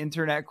him an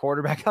internet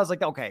quarterback. I was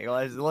like, okay,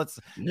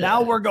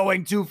 now we're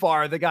going too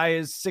far. The guy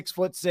is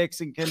 6'6"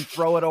 and can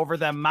throw it over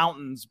them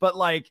mountains. But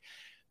like,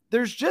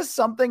 there's just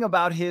something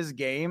about his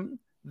game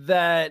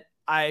that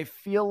I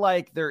feel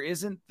like there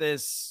isn't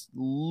this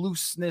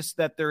looseness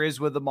that there is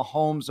with a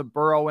Mahomes, a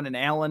Burrow, and an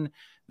Allen.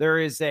 there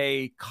is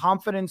a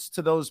confidence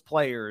to those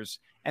players.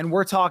 And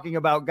we're talking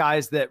about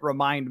guys that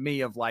remind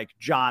me of like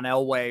John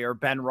Elway or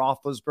Ben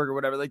Roethlisberger or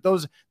whatever. Like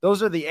those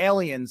are the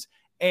aliens.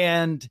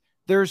 And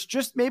there's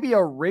just maybe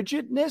a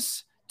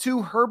rigidness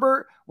to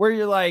Herbert where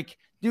you're like,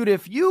 dude,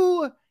 if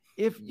you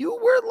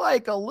were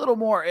like a little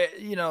more,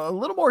 a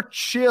little more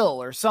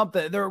chill or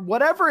something there,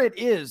 whatever it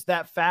is,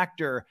 that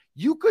factor,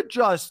 you could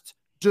just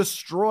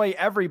destroy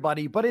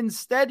everybody, but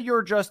instead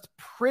you're just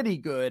pretty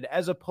good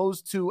as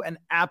opposed to an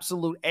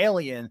absolute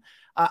alien.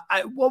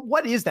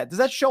 What is that? Does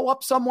that show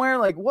up somewhere?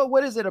 Like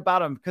what is it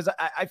about him? Because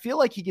I feel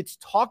like he gets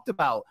talked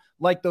about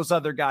like those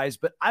other guys,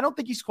 but I don't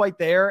think he's quite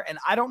there. And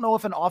I don't know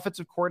if an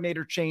offensive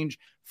coordinator change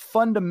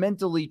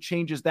fundamentally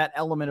changes that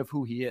element of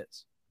who he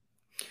is.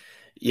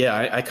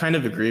 Yeah, I kind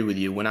of agree with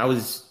you.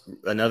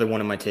 Another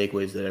one of my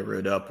takeaways that I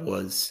wrote up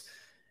was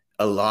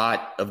a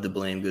lot of the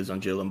blame goes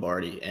on Joe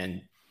Lombardi,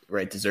 and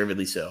right,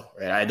 deservedly so.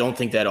 Right, I don't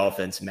think that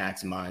offense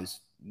maximized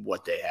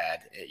what they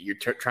had. You're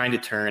trying to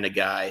turn a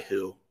guy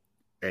who,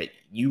 right,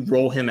 you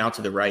roll him out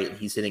to the right and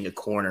he's hitting a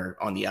corner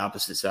on the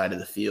opposite side of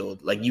the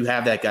field. Like you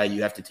have that guy,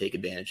 you have to take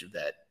advantage of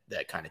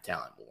that kind of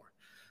talent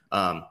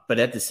more. But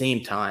at the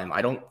same time,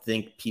 I don't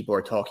think people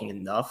are talking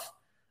enough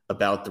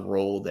about the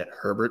role that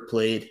Herbert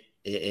played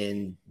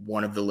in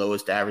one of the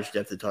lowest average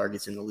depth of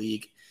targets in the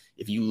league.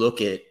 If you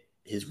look at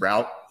his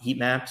route heat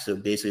map, so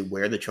basically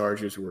where the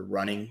Chargers were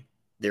running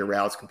their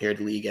routes compared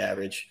to league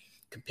average,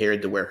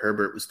 compared to where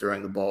Herbert was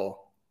throwing the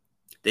ball,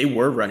 they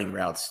were running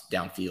routes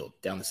downfield,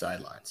 down the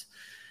sidelines.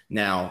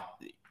 Now,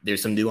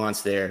 there's some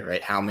nuance there,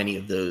 right? How many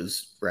of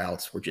those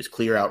routes were just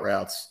clear out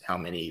routes? How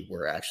many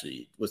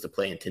was the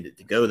play intended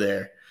to go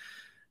there?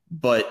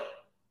 But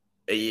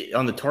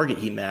on the target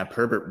heat map,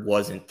 Herbert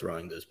wasn't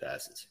throwing those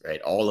passes,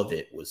 right? All of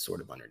it was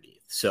sort of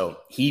underneath. So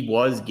he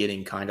was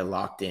getting kind of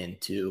locked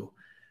into,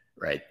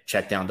 right,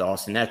 check down to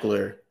Austin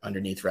Eckler,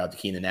 underneath route to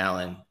Keenan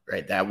Allen,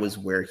 right? That was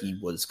where he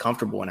was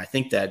comfortable. And I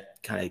think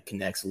that kind of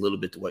connects a little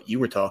bit to what you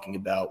were talking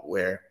about,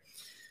 where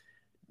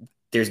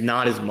there's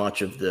not as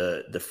much of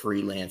the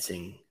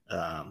freelancing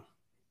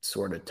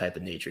sort of type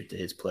of nature to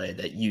his play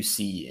that you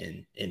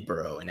see in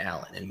Burrow and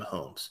Allen and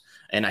Mahomes.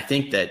 And I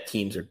think that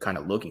teams are kind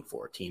of looking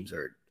for, teams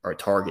are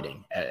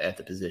targeting at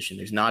the position.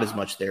 There's not as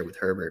much there with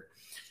Herbert.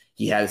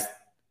 He has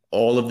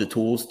all of the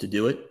tools to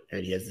do it.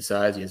 Right? He has the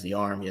size, he has the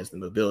arm, he has the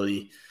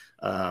mobility.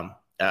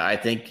 I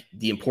think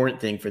the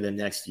important thing for them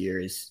next year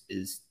is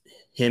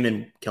him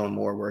and Kellen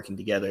Moore working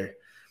together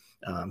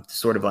to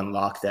sort of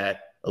unlock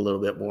that a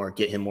little bit more,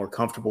 get him more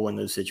comfortable in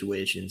those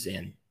situations,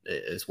 and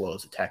as well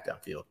as attack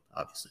downfield,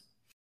 obviously.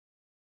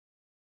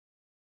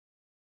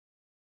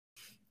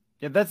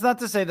 Yeah, that's not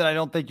to say that I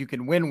don't think you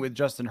can win with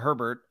Justin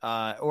Herbert,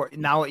 or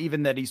now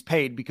even that he's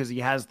paid, because he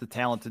has the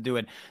talent to do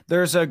it.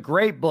 There's a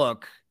great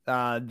book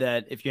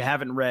that if you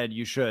haven't read,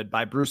 you should,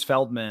 by Bruce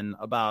Feldman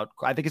about,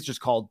 I think it's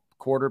just called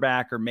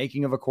Quarterback or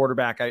Making of a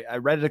Quarterback. I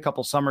read it a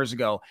couple summers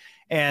ago,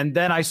 and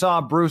then I saw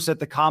Bruce at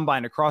the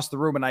combine across the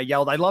room and I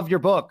yelled, "I love your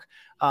book."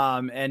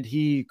 And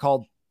he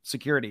called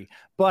security,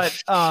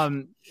 but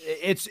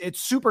it's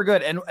super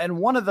good. And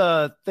one of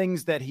the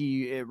things that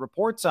he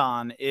reports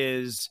on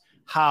is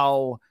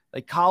how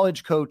like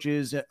college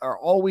coaches are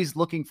always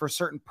looking for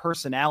certain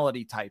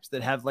personality types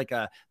that have like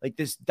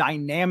this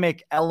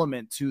dynamic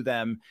element to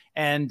them.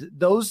 And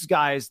those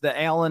guys, the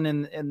Allen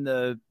and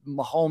the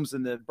Mahomes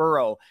and the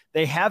Burrow,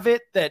 they have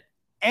it that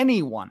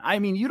anyone, I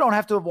mean, you don't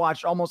have to have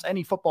watched almost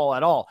any football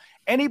at all.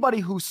 Anybody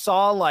who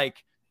saw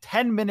like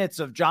 10 minutes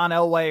of John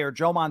Elway or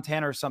Joe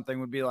Montana or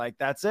something would be like,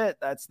 that's it.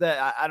 That's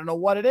that. I don't know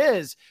what it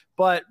is,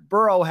 but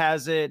Burrow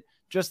has it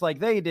just like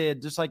they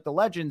did, just like the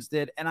legends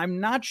did. And I'm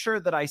not sure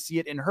that I see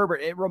it in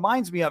Herbert. It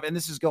reminds me of, and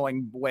this is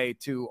going way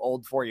too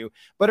old for you,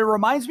 but it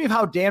reminds me of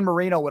how Dan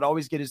Marino would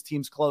always get his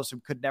teams close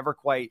and could never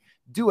quite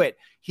do it.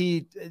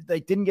 He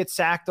didn't get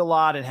sacked a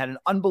lot and had an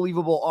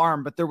unbelievable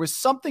arm, but there was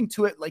something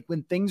to it. Like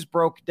when things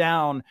broke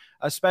down,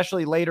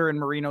 especially later in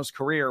Marino's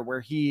career,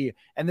 where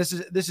and this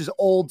is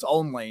olds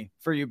only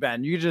for you,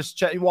 Ben, you just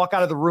you walk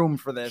out of the room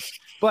for this,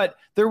 but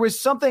there was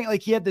something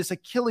like he had this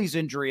Achilles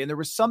injury and there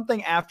was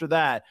something after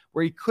that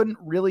where he couldn't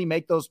really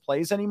make those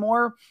plays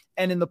anymore.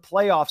 And in the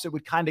playoffs, it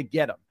would kind of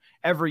get him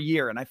every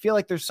year. And I feel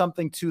like there's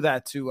something to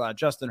that to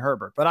Justin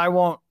Herbert, but I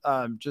won't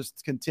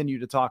just continue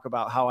to talk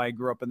about how I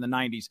grew up in the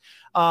 90s.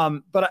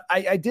 But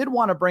I did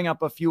want to bring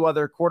up a few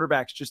other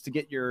quarterbacks just to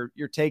get your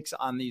takes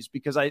on these,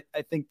 because I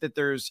think that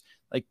there's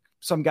like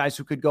some guys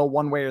who could go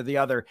one way or the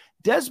other.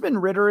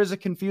 Desmond Ridder is a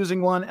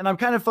confusing one. And I'm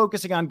kind of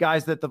focusing on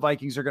guys that the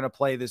Vikings are going to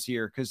play this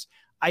year, because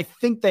I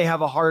think they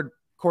have a hard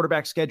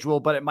quarterback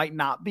schedule, but it might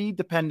not be,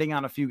 depending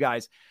on a few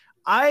guys.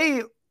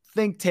 I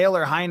think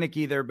Taylor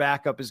Heineke, their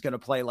backup, is going to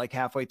play like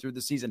halfway through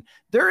the season.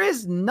 There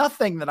is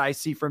nothing that I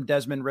see from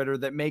Desmond Ridder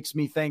that makes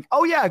me think,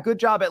 oh yeah, good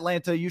job,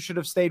 Atlanta, you should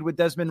have stayed with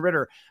Desmond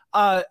Ridder.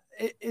 Am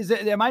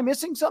I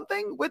missing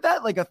something with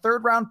that? Like a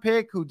 3rd round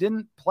pick who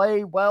didn't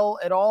play well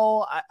at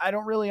all? I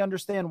don't really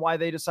understand why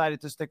they decided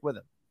to stick with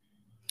him.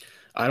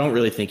 I don't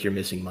really think you're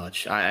missing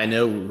much. I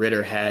know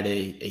Ritter had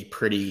a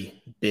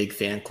pretty big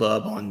fan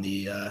club on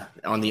the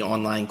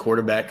online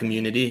quarterback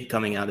community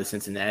coming out of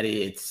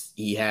Cincinnati.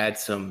 He had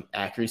some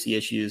accuracy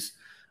issues,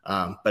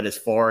 but as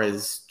far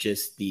as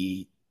just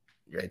the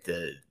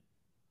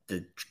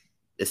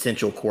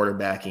essential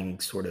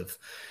quarterbacking sort of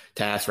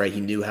task, right?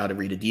 He knew how to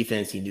read a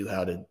defense. He knew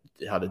how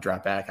to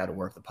drop back, how to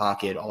work the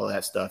pocket, all of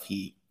that stuff.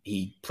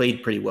 He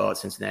played pretty well at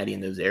Cincinnati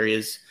in those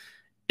areas.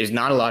 There's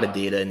not a lot of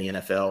data in the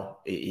NFL.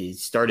 He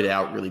started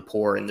out really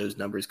poor, and those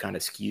numbers kind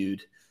of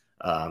skewed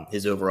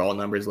his overall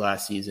numbers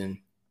last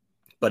season.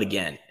 But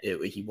again,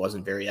 he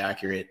wasn't very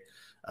accurate.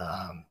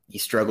 He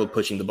struggled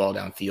pushing the ball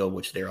downfield,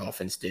 which their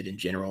offense did in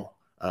general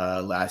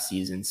last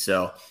season.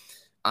 So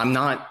I'm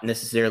not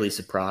necessarily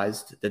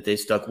surprised that they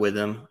stuck with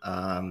him,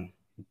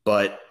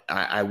 but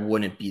I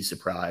wouldn't be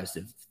surprised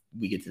if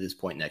we get to this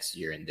point next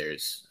year and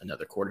there's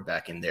another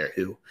quarterback in there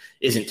who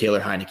isn't Taylor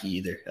Heineke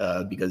either,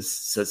 because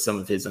some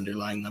of his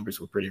underlying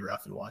numbers were pretty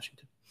rough in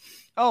Washington.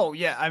 Oh,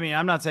 yeah. I mean,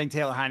 I'm not saying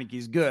Taylor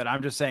Heineke's good.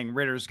 I'm just saying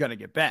Ritter's going to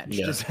get benched.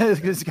 Yeah.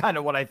 It's kind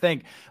of what I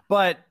think.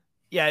 But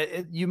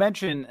yeah, you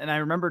mentioned, and I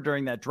remember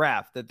during that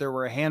draft that there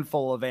were a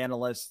handful of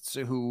analysts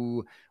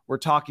who were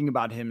talking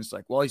about him as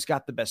like, well, he's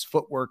got the best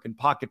footwork and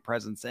pocket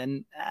presence.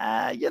 And,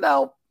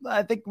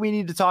 I think we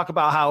need to talk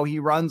about how he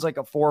runs like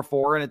a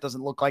 4.4 and it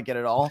doesn't look like it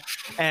at all.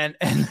 And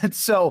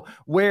so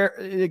where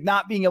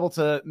not being able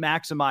to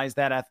maximize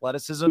that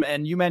athleticism,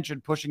 and you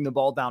mentioned pushing the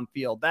ball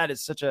downfield, that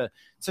is such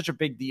a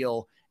big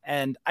deal.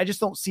 And I just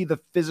don't see the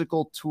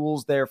physical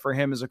tools there for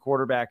him as a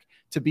quarterback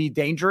to be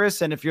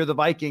dangerous. And if you're the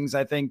Vikings,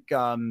 I think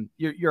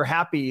you're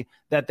happy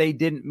that they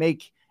didn't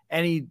make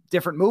any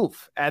different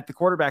move at the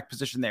quarterback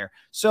position there.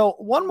 So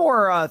one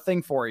more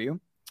thing for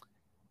you.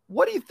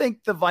 What do you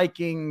think the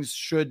Vikings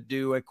should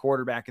do at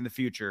quarterback in the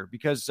future?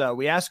 Because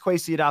we asked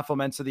Kwesi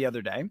Adafo-Mensah the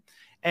other day,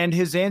 and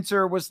his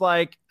answer was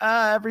like,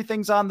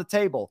 everything's on the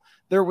table.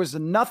 There was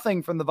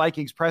nothing from the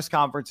Vikings press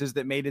conferences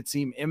that made it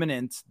seem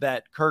imminent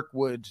that Kirk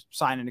would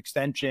sign an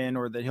extension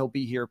or that he'll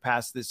be here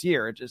past this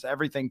year. It just,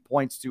 everything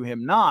points to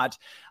him not.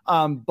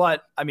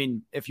 But I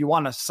mean, if you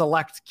want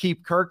to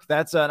keep Kirk,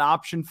 that's an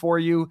option for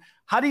you.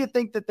 How do you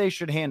think that they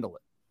should handle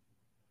it?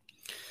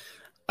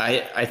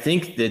 I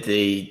think that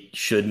they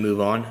should move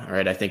on. All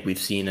right. I think we've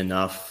seen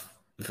enough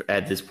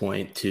at this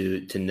point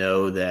to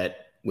know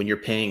that when you're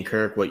paying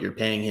Kirk what you're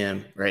paying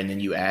him, right, and then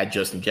you add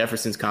Justin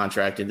Jefferson's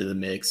contract into the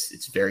mix,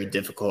 it's very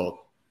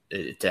difficult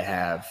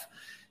to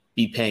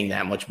be paying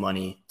that much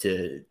money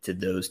to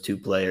those two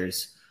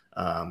players.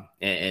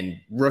 And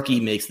rookie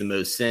makes the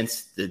most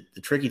sense. The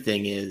tricky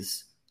thing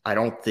is I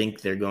don't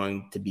think they're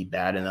going to be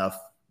bad enough.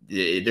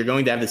 They're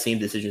going to have the same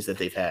decisions that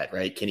they've had,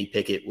 right? Kenny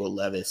Pickett, Will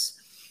Levis.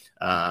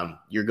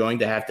 You're going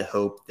to have to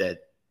hope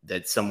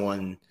that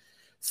someone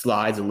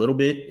slides a little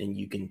bit and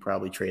you can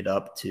probably trade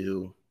up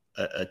to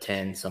a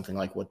 10, something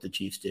like what the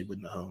Chiefs did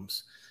with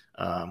Mahomes.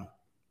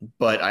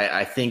 But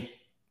I think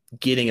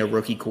getting a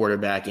rookie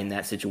quarterback in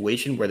that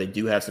situation where they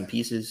do have some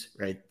pieces,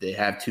 right? They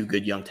have two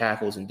good young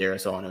tackles in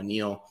Darisaw and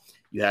O'Neal.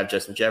 You have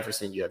Justin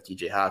Jefferson, you have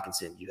TJ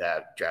Hawkinson, you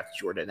have drafted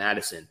Jordan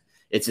Addison.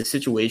 It's a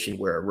situation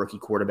where a rookie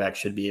quarterback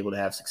should be able to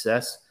have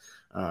success.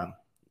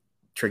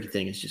 Tricky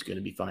thing is just going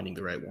to be finding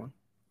the right one.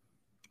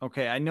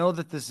 Okay, I know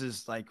that this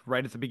is like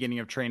right at the beginning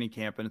of training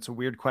camp, and it's a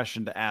weird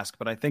question to ask,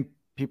 but I think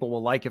people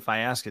will like if I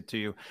ask it to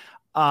you.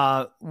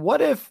 What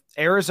if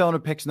Arizona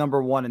picks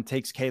number 1 and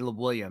takes Caleb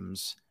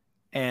Williams,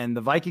 and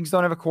the Vikings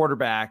don't have a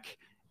quarterback,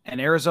 and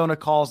Arizona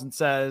calls and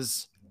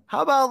says,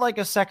 how about like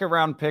a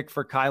second-round pick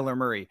for Kyler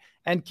Murray?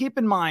 And keep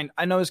in mind,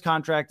 I know his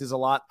contract is a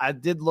lot. I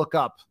did look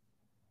up.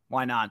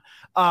 Why not?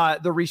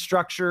 The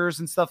restructures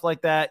and stuff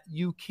like that,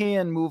 you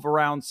can move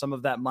around some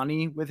of that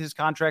money with his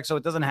contract, so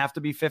it doesn't have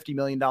to be $50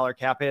 million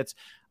cap hits.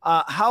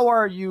 How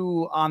are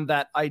you on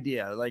that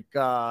idea? Like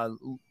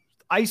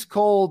ice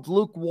cold,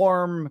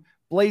 lukewarm,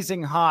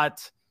 blazing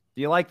hot.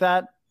 Do you like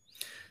that?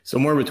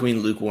 Somewhere between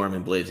lukewarm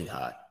and blazing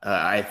hot.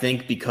 I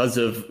think because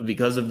of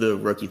the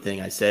rookie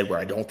thing I said, where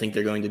I don't think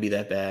they're going to be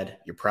that bad,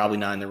 you're probably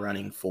not in the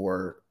running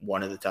for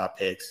one of the top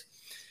picks.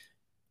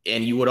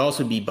 And you would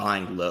also be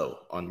buying low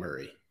on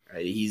Murray.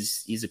 Right?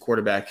 He's a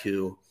quarterback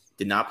who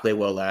did not play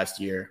well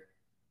last year.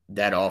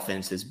 That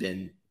offense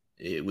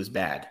it was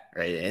bad,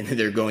 right? And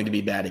they're going to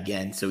be bad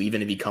again. So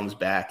even if he comes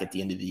back at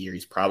the end of the year,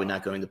 he's probably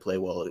not going to play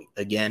well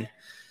again.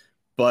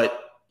 But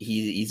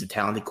he's a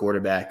talented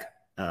quarterback.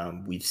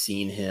 We've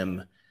seen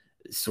him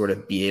sort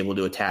of be able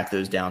to attack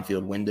those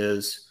downfield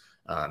windows.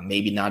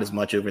 Maybe not as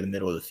much over the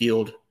middle of the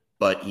field,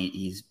 but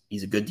he's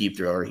a good deep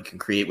thrower. He can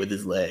create with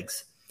his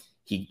legs.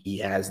 He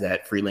has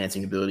that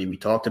freelancing ability we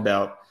talked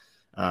about.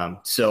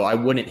 So I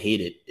wouldn't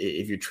hate it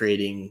if you're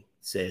trading,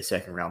 say, a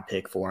second round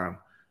pick for him.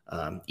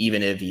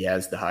 Even if he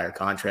has the higher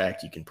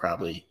contract, you can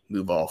probably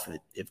move off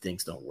it if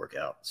things don't work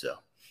out. So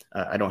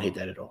I don't hate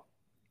that at all.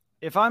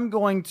 If I'm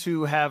going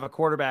to have a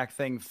quarterback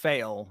thing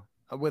fail,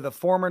 with a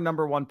former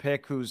number one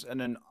pick who's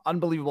an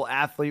unbelievable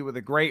athlete with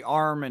a great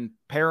arm and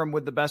pair him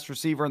with the best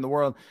receiver in the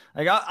world.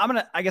 Like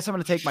I guess I'm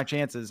going to take my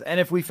chances. And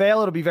if we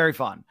fail, it'll be very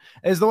fun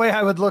is the way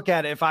I would look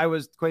at it if I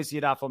was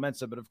Kwesi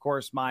Adofo-Mensah. But of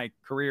course my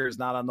career is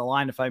not on the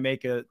line if I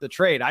make the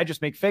trade. I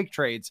just make fake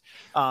trades.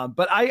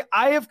 But I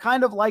have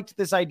kind of liked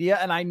this idea,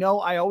 and I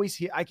know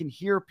I can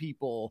hear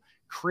people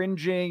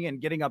cringing and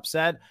getting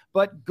upset,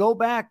 but go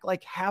back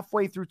like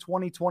halfway through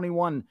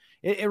 2021.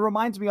 It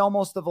reminds me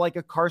almost of like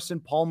a Carson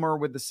Palmer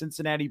with the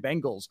Cincinnati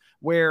Bengals,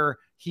 where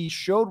he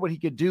showed what he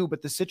could do,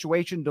 but the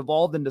situation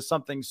devolved into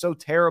something so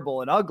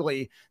terrible and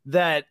ugly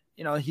that,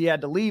 he had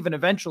to leave, and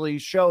eventually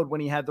showed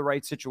when he had the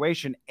right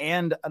situation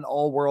and an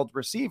all-world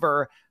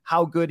receiver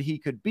how good he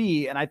could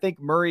be. And I think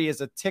Murray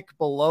is a tick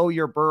below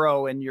your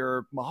Burrow and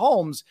your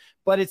Mahomes,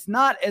 but it's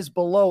not as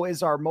below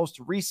as our most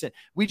recent.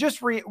 We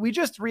just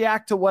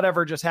react to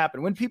whatever just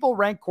happened. When people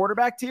rank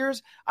quarterback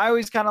tiers, I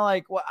always kind of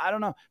like, well, I don't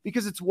know,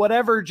 because it's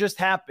whatever just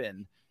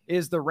happened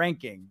is the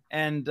ranking,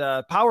 and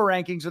power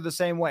rankings are the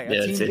same way.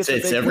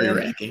 It's every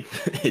ranking.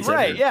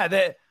 Right.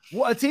 Yeah.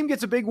 A team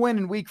gets a big win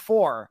in week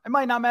 4. It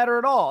might not matter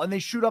at all. And they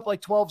shoot up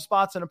like 12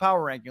 spots in a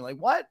power ranking. Like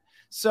what?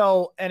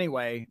 So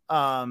anyway,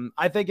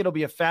 I think it'll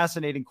be a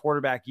fascinating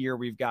quarterback year.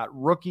 We've got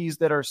rookies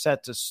that are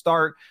set to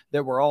start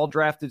that were all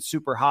drafted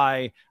super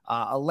high.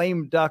 A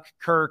lame duck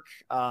Kirk,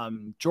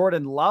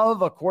 Jordan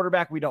Love, a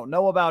quarterback we don't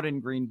know about in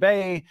Green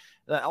Bay,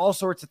 all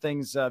sorts of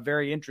things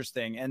very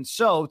interesting. And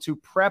so to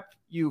prep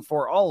you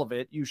for all of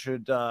it, you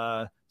should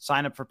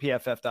sign up for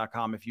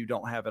PFF.com if you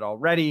don't have it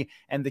already.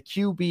 And the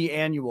QB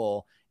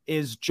Annual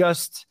is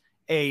just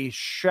a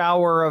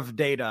shower of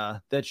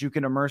data that you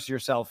can immerse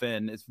yourself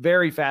in. It's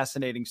very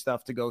fascinating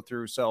stuff to go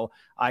through. So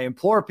I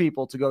implore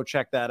people to go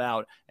check that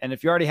out. And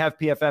if you already have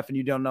PFF and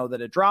you don't know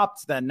that it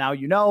dropped, then now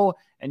you know,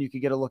 and you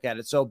can get a look at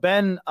it. So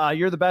Ben,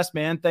 you're the best,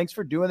 man. Thanks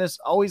for doing this.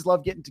 Always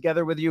love getting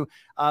together with you.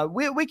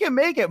 We can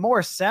make it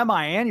more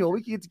semi-annual.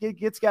 We can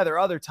get together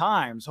other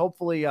times.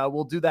 Hopefully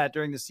we'll do that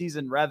during the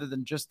season rather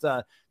than just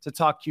to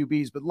talk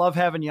QBs, but love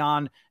having you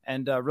on,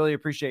 and really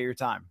appreciate your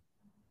time.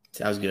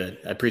 Sounds good.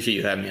 I appreciate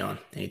you having me on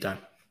anytime.